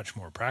can't get much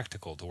more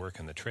practical to work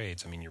in the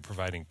trades. I mean, you're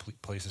providing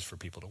places for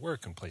people to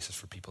work and places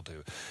for people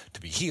to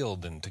be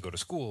healed and to go to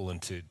school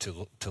and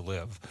to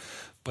live.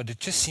 But it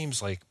just seems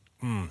like,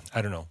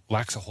 I don't know,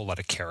 lacks a whole lot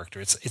of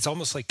character. It's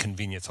almost like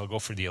convenience. I'll go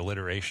for the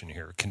alliteration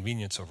here.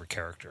 Convenience over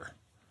character.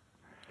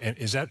 And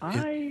is that...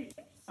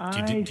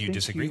 Do you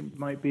disagree? You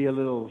might be a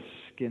little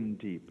skin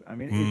deep. I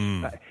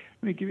mean, let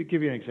me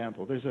give you an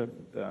example. There's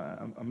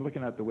I'm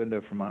looking out the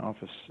window from my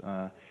office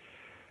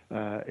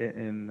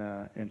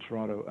in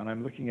Toronto, and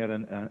I'm looking at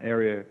an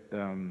area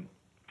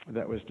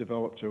that was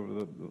developed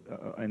over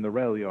in the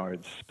rail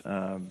yards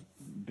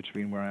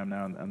between where I am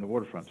now and the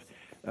waterfront,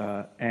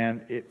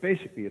 and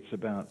it's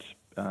about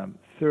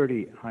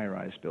 30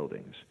 high-rise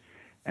buildings,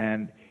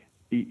 and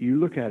you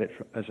look at it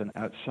as an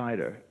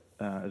outsider.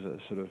 As a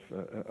sort of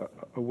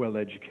a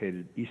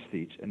well-educated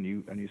aesthete, and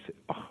you say,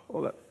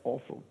 all that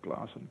awful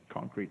glass and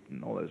concrete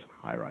and all those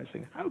high-rise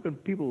things. How can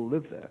people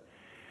live there?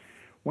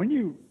 When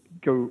you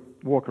go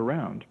walk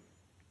around,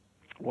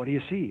 what do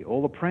you see?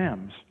 All the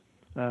prams.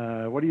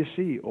 What do you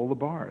see? All the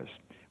bars.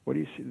 What do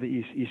you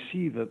see? You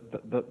see that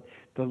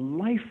the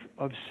life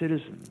of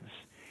citizens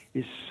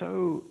is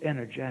so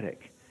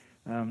energetic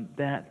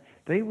that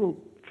they will,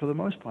 for the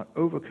most part,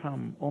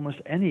 overcome almost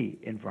any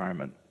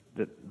environment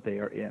that they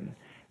are in.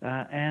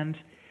 And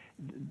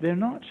they're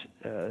not,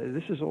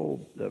 this is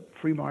all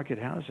free market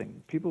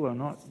housing. People are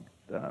not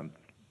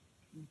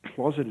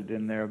closeted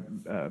in there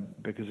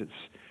because it's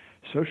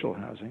social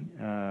housing.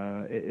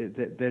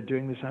 They're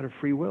doing this out of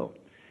free will.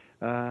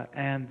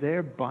 And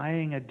they're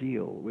buying a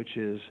deal, which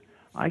is,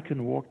 I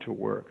can walk to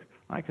work.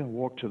 I can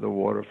walk to the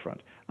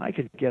waterfront. I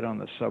can get on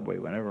the subway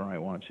whenever I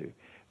want to.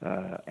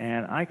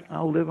 And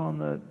I'll live on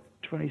the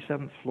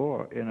 27th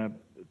floor in a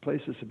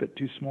place that's a bit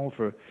too small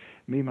for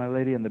me, my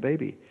lady, and the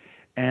baby.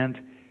 And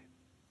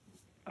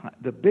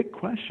the big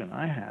question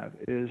I have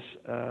is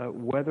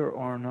whether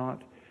or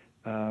not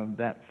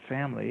that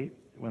family,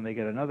 when they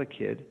get another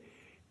kid,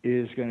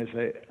 is going to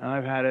say,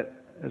 I've had it,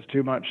 it's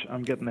too much,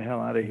 I'm getting the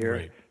hell out of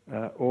here.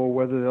 Right. Or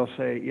whether they'll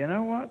say, you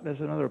know what, there's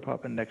another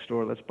apartment next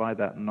door, let's buy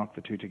that and knock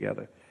the two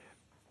together.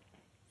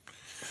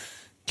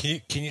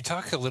 Can you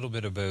talk a little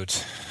bit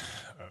about...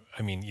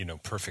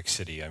 Perfect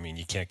City. I mean,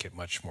 you can't get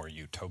much more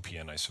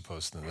utopian, I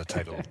suppose, than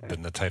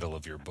the title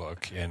of your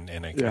book. And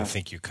I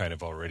think you kind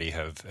of already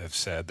have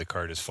said the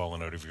card has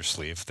fallen out of your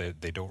sleeve.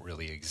 They don't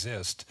really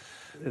exist.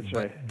 That's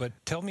right. But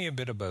tell me a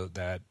bit about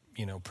that.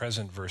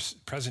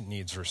 Present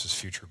needs versus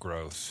future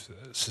growth,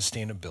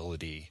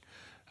 sustainability.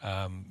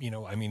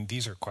 I mean,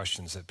 these are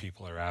questions that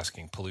people are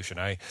asking. Pollution.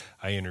 I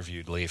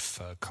interviewed Leif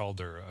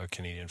Calder, a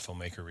Canadian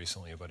filmmaker,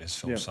 recently about his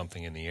film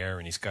Something in the Air,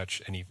 and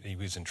he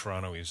was in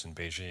Toronto, he was in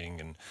Beijing,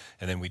 and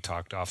then we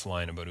talked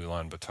offline about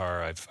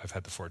Ulaanbaatar. I've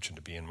had the fortune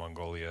to be in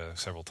Mongolia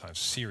several times.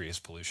 Serious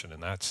pollution in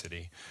that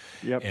city,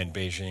 and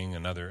Beijing,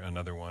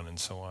 another one, and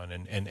so on.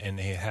 And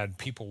they had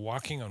people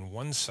walking on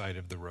one side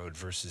of the road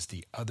versus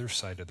the other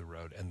side of the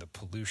road, and the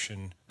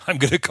pollution. I'm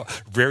going to call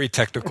very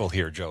technical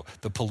here, Joe.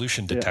 The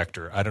pollution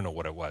detector. I don't know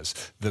what it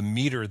was. The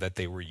meter that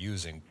they were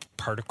using,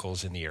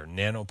 particles in the air,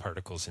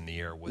 nanoparticles in the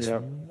air, was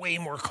way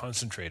more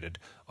concentrated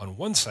on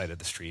one side of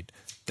the street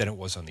than it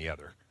was on the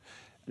other.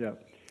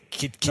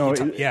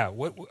 Yeah.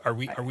 What are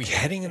we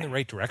heading in the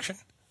right direction?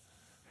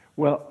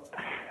 Well,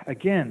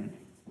 again,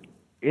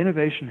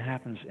 innovation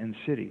happens in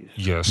cities.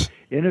 Yes.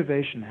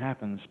 Innovation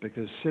happens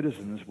because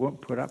citizens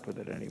won't put up with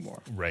it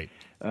anymore. Right.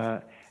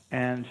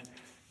 And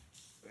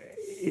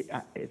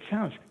it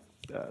sounds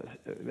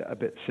a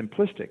bit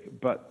simplistic,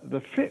 but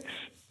the fix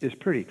is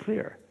pretty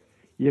clear.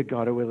 You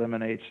got to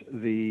eliminate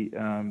the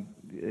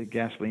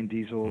gasoline,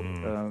 diesel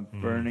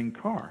burning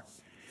car.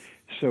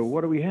 So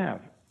what do we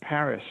have?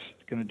 Paris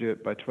going to do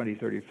it by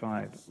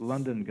 2035.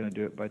 London going to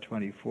do it by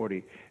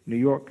 2040. New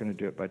York going to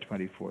do it by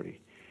 2040.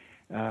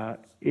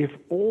 If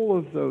all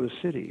of those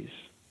cities,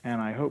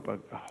 and I hope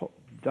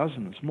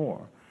dozens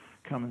more,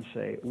 come and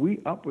say, we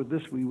up with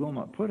this, we will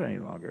not put any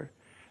longer,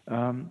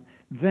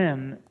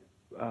 then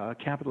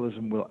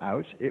capitalism will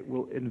out. It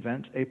will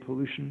invent a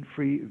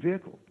pollution-free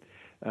vehicle.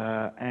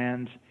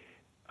 And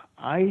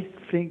I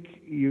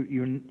think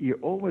you're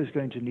always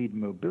going to need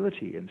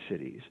mobility in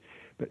cities.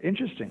 But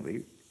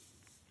interestingly,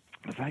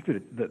 the fact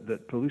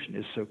that pollution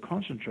is so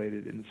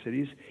concentrated in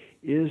cities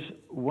is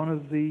one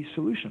of the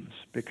solutions,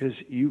 because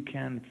you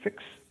can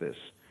fix this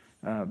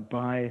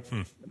by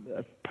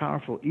a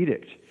powerful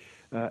edict.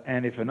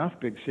 And if enough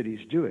big cities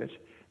do it,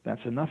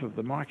 that's enough of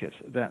the market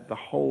that the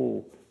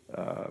whole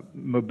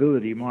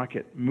mobility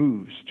market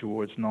moves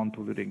towards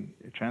non-polluting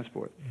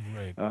transport.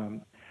 Right.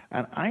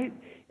 And I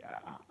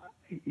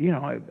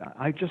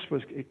just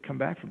come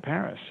back from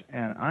Paris,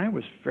 and I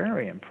was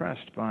very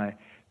impressed by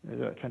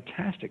the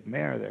fantastic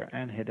mayor there,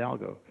 Anne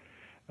Hidalgo,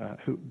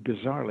 who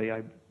bizarrely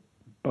I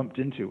bumped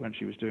into when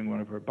she was doing one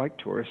of her bike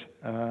tours,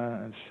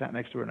 and sat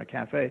next to her in a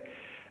cafe.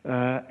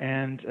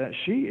 And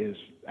she is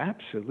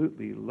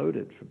absolutely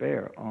loaded for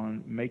bear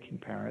on making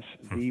Paris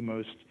the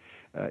most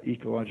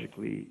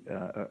ecologically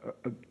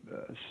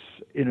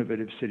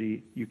innovative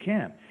city you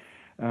can.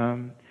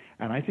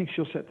 And I think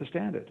she'll set the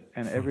standard,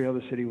 and every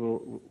other city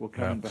will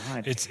come in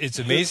behind. It's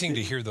amazing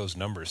to hear those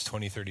numbers,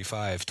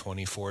 2035,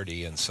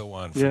 2040, and so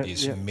on, for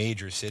these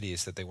major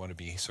cities that they want to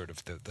be sort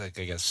of like,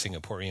 I guess,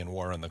 Singaporean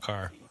war on the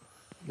car.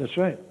 That's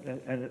right,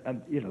 and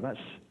that's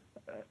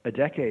a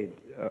decade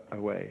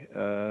away,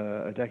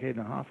 a decade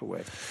and a half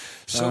away.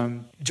 So,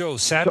 Joe,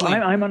 sadly, so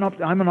I'm an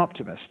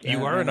optimist.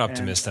 You are an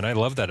optimist, and I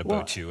love that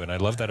about you, and I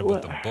love that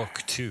about the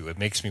book too. It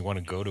makes me want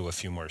to go to a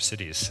few more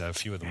cities, a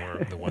few of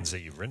the ones that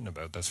you've written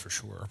about. That's for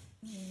sure.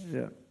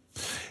 Yeah.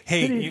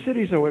 Hey,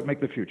 cities are what make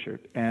the future,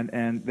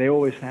 and they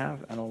always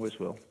have and always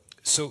will.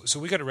 So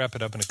we got to wrap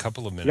it up in a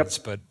couple of minutes,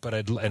 but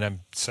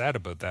I'm sad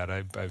about that.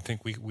 I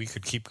think we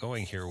could keep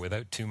going here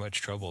without too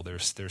much trouble.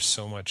 There's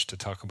so much to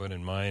talk about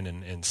in mine,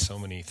 and so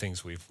many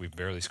things we've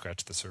barely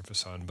scratched the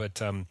surface on.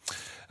 But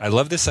I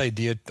love this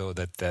idea, though,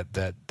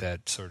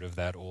 that sort of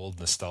that old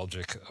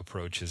nostalgic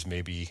approach is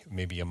maybe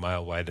a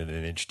mile wide and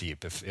an inch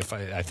deep.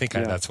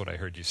 That's what I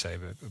heard you say.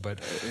 But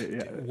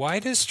why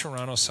does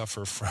Toronto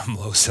suffer from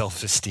low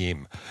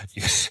self-esteem?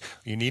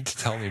 You need to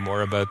tell me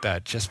more about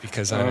that. Just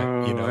because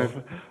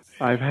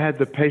I've had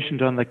the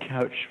patient on the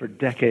couch for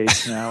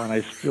decades now, and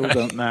I still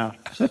don't know.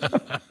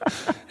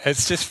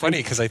 It's just funny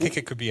because I think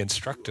it could be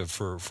instructive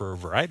for a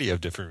variety of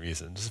different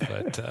reasons.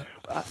 But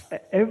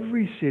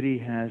every city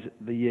has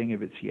the yin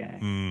of its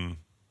yang.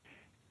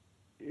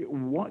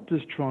 What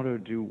does Toronto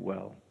do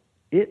well?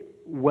 It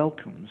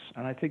welcomes,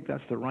 and I think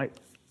that's the right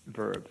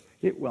verb,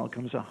 it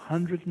welcomes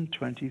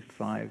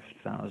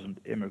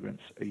 125,000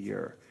 immigrants a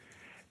year.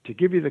 To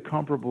give you the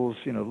comparables,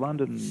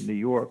 London and New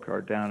York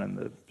are down in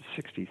the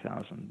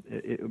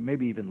 60,000,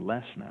 maybe even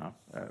less now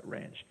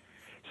range.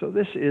 So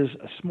this is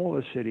a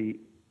smaller city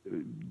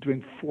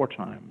doing 4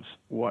 times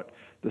what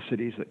the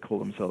cities that call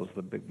themselves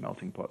the big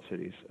melting pot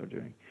cities are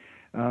doing.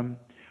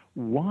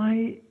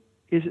 Why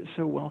is it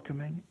so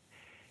welcoming?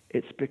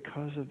 It's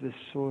because of this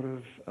sort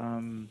of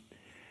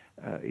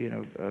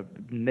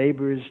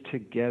neighbors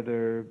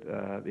together,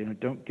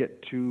 don't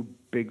get too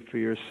big for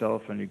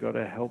yourself, and you got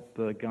to help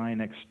the guy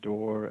next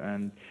door,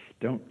 and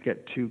don't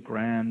get too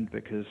grand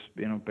because,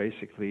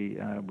 basically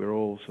we're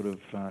all sort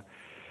of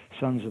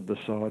sons of the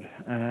sod.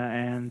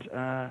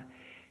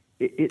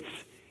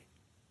 It's,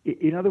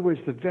 in other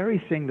words, the very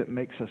thing that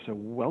makes us a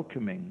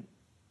welcoming,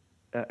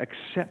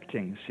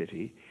 accepting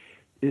city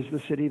is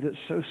the city that's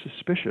so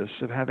suspicious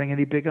of having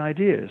any big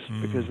ideas,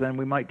 because then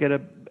we might get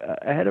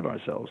ahead of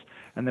ourselves,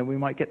 and then we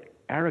might get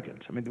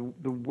arrogant. I mean,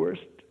 the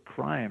worst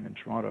crime in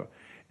Toronto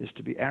is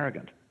to be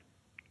arrogant.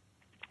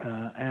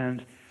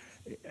 And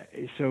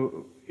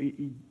So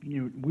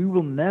we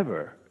will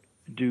never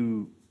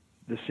do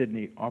the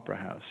Sydney Opera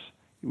House.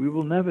 We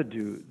will never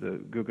do the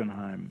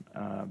Guggenheim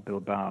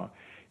Bilbao.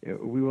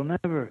 We will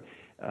never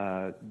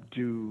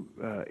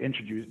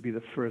be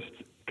the first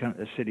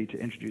city to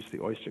introduce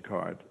the Oyster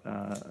card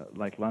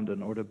like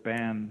London, or to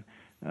ban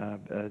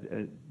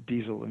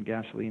diesel and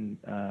gasoline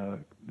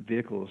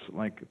vehicles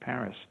like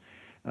Paris.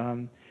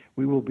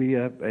 We will be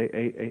a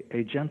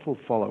gentle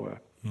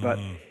follower. But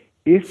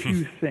if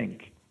you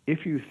think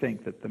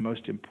that the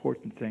most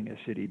important thing a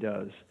city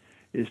does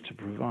is to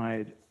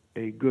provide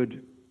a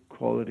good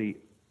quality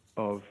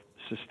of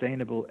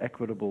sustainable,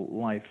 equitable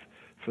life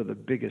for the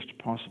biggest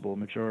possible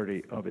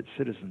majority of its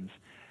citizens,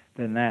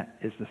 then that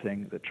is the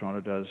thing that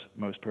Toronto does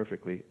most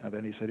perfectly of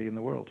any city in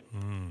the world.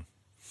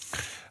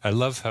 I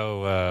love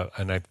how,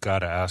 and I've got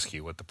to ask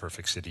you what the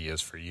perfect city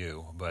is for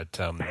you, but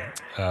I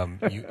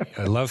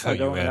love how I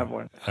don't have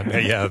one.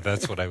 Yeah,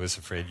 that's what I was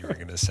afraid you were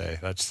going to say.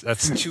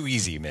 That's too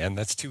easy, man.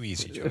 That's too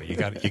easy, Joe. You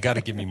got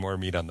to give me more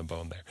meat on the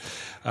bone there.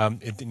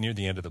 Near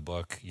the end of the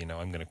book, I'm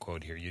going to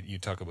quote here. You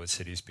talk about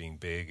cities being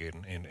big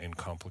and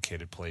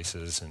complicated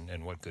places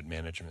and what good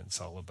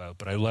management's all about.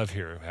 But I love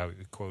here how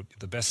you quote,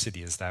 "The best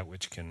city is that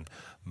which can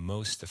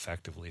most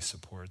effectively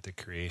support the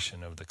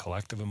creation of the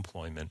collective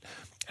employment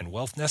and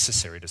wealth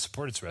necessary to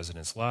support its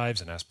residents'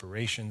 lives and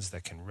aspirations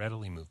that can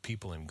readily move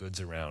people and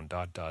goods around, ...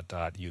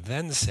 You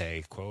then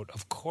say, quote,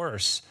 "Of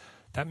course,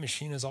 that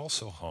machine is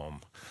also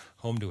home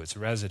to its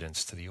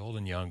residents, to the old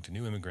and young, to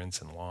new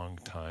immigrants and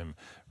long-time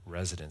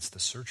residents. The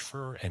search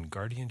for and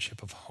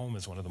guardianship of home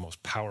is one of the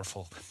most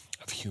powerful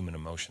of human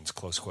emotions,"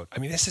 close quote. I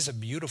mean, this is a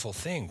beautiful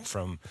thing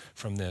from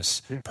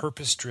this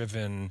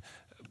purpose-driven,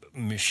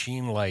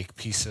 machine-like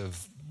piece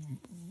of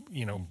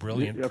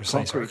brilliant,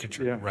 precise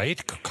architecture,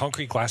 right?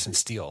 Concrete, glass, and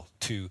steel.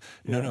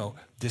 No,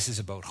 this is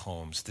about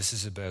homes. This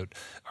is about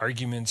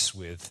arguments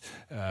with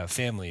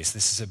families.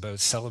 This is about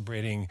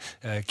celebrating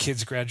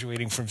kids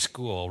graduating from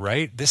school,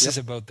 right? This is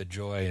about the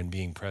joy and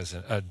being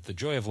present, the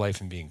joy of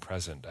life and being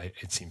present,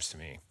 it seems to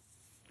me.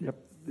 Yep,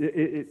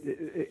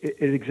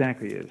 it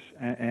exactly is.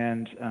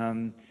 And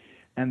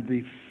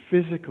the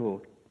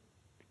physical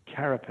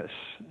carapace,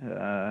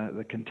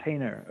 the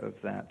container of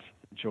that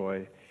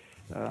joy,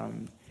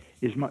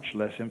 is much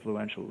less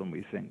influential than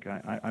we think.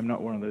 I'm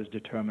not one of those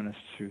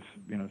determinists who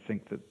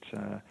think that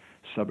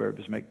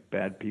suburbs make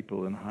bad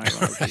people and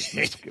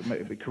high-rises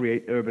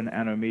create urban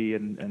anomie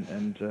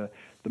and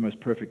the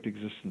most perfect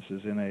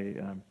existences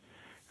in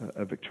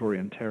a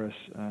Victorian terrace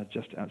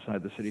just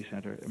outside the city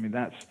center. I mean,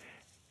 I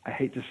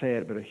hate to say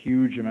it, but a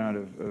huge amount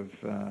of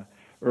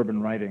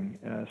urban writing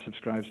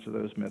subscribes to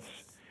those myths.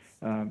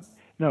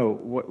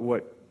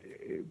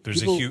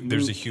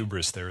 There's a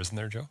hubris there, isn't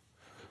there, Joe?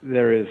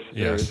 There is.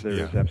 Yes. There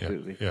is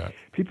absolutely. Yeah.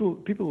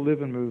 People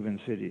live and move in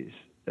cities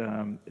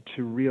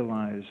to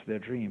realize their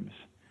dreams,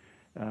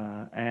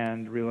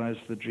 and realize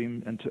the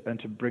dream, and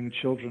to bring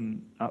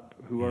children up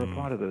who are a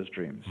part of those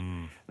dreams,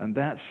 and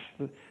that's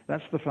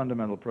the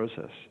fundamental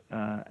process.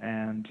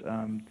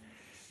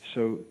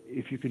 So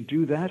if you can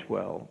do that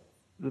well,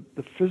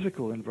 the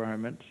physical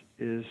environment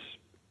is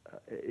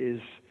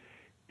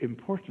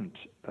important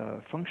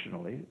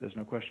functionally. There's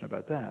no question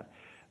about that.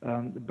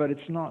 But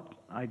it's not,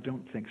 I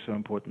don't think, so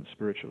important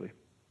spiritually.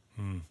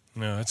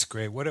 No, that's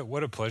great. What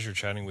a pleasure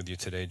chatting with you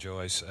today, Joe.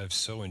 I've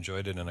so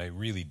enjoyed it, and I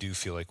really do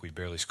feel like we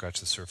barely scratched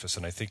the surface.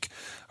 And I think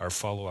our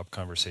follow-up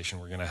conversation,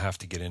 we're going to have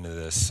to get into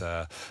this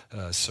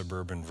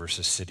suburban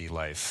versus city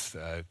life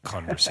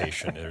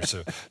conversation.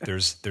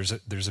 There's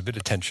a bit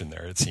of tension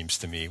there, it seems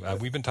to me.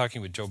 We've been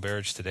talking with Joe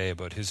Berridge today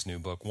about his new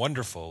book,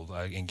 wonderful,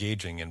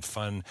 engaging, and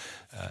fun,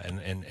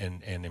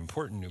 and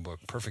important new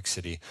book, Perfect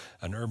City: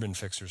 An Urban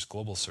Fixer's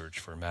Global Search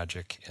for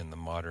Magic in the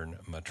Modern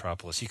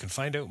Metropolis. You can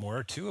find out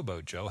more too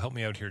about Joe. Help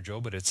me out here, Joe,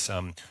 but it's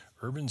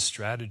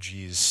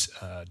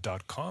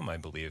urbanstrategies.com, I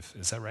believe.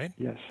 Is that right?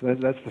 Yes,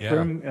 that's the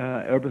firm,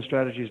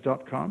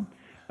 urbanstrategies.com.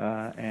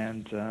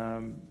 And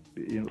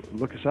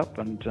look us up,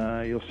 and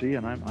you'll see,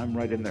 and I'm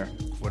right in there.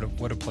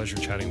 What a pleasure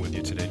chatting with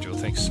you today, Joe.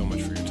 Thanks so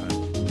much for your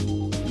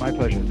time. My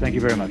pleasure. Thank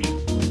you very much.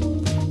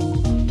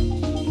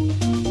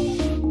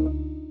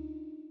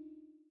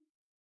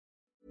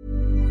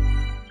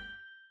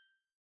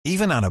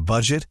 Even on a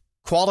budget,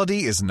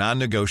 quality is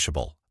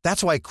non-negotiable.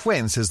 That's why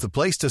Quince is the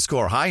place to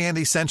score high-end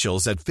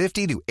essentials at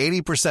 50 to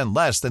 80%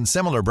 less than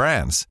similar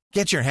brands.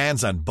 Get your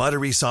hands on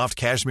buttery soft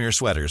cashmere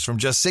sweaters from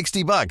just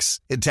 $60,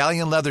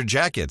 Italian leather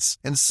jackets,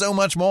 and so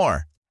much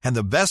more. And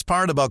the best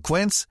part about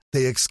Quince,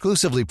 they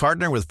exclusively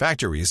partner with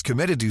factories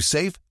committed to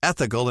safe,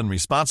 ethical, and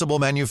responsible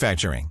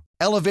manufacturing.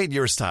 Elevate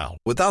your style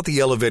without the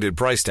elevated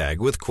price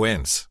tag with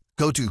Quince.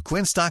 Go to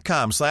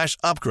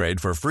quince.com/upgrade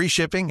for free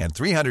shipping and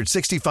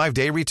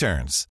 365-day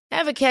returns.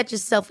 Ever catch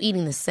yourself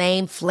eating the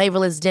same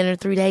flavorless dinner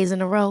 3 days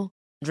in a row?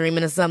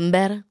 Dreaming of something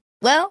better?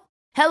 Well,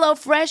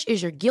 HelloFresh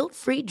is your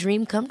guilt-free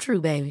dream come true,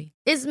 baby.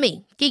 It's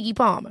me, Keke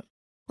Palmer.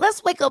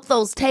 Let's wake up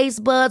those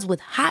taste buds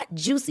with hot,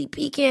 juicy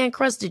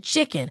pecan-crusted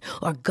chicken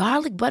or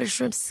garlic butter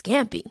shrimp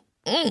scampi.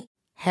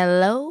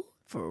 Hello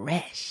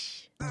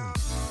Fresh.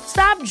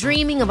 Stop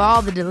dreaming of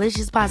all the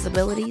delicious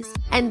possibilities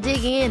and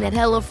dig in at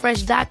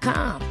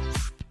HelloFresh.com.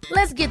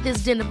 Let's get this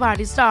dinner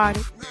party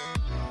started.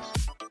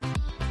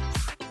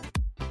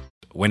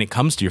 When it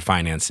comes to your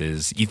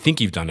finances, you think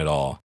you've done it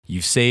all.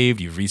 You've saved,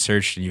 you've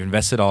researched, and you've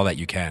invested all that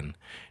you can.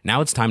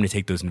 Now it's time to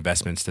take those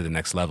investments to the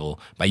next level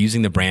by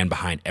using the brand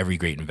behind every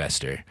great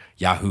investor,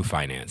 Yahoo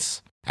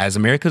Finance. As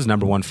America's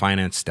 #1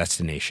 finance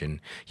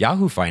destination,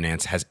 Yahoo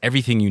Finance has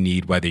everything you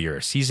need, whether you're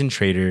a seasoned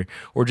trader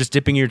or just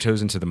dipping your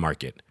toes into the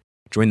market.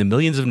 Join the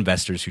millions of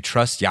investors who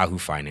trust Yahoo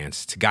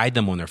Finance to guide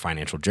them on their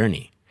financial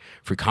journey.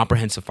 For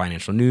comprehensive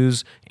financial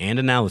news and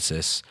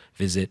analysis,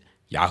 visit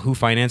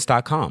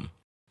yahoofinance.com,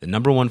 the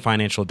 #1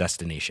 financial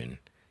destination,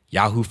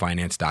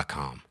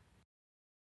 yahoofinance.com.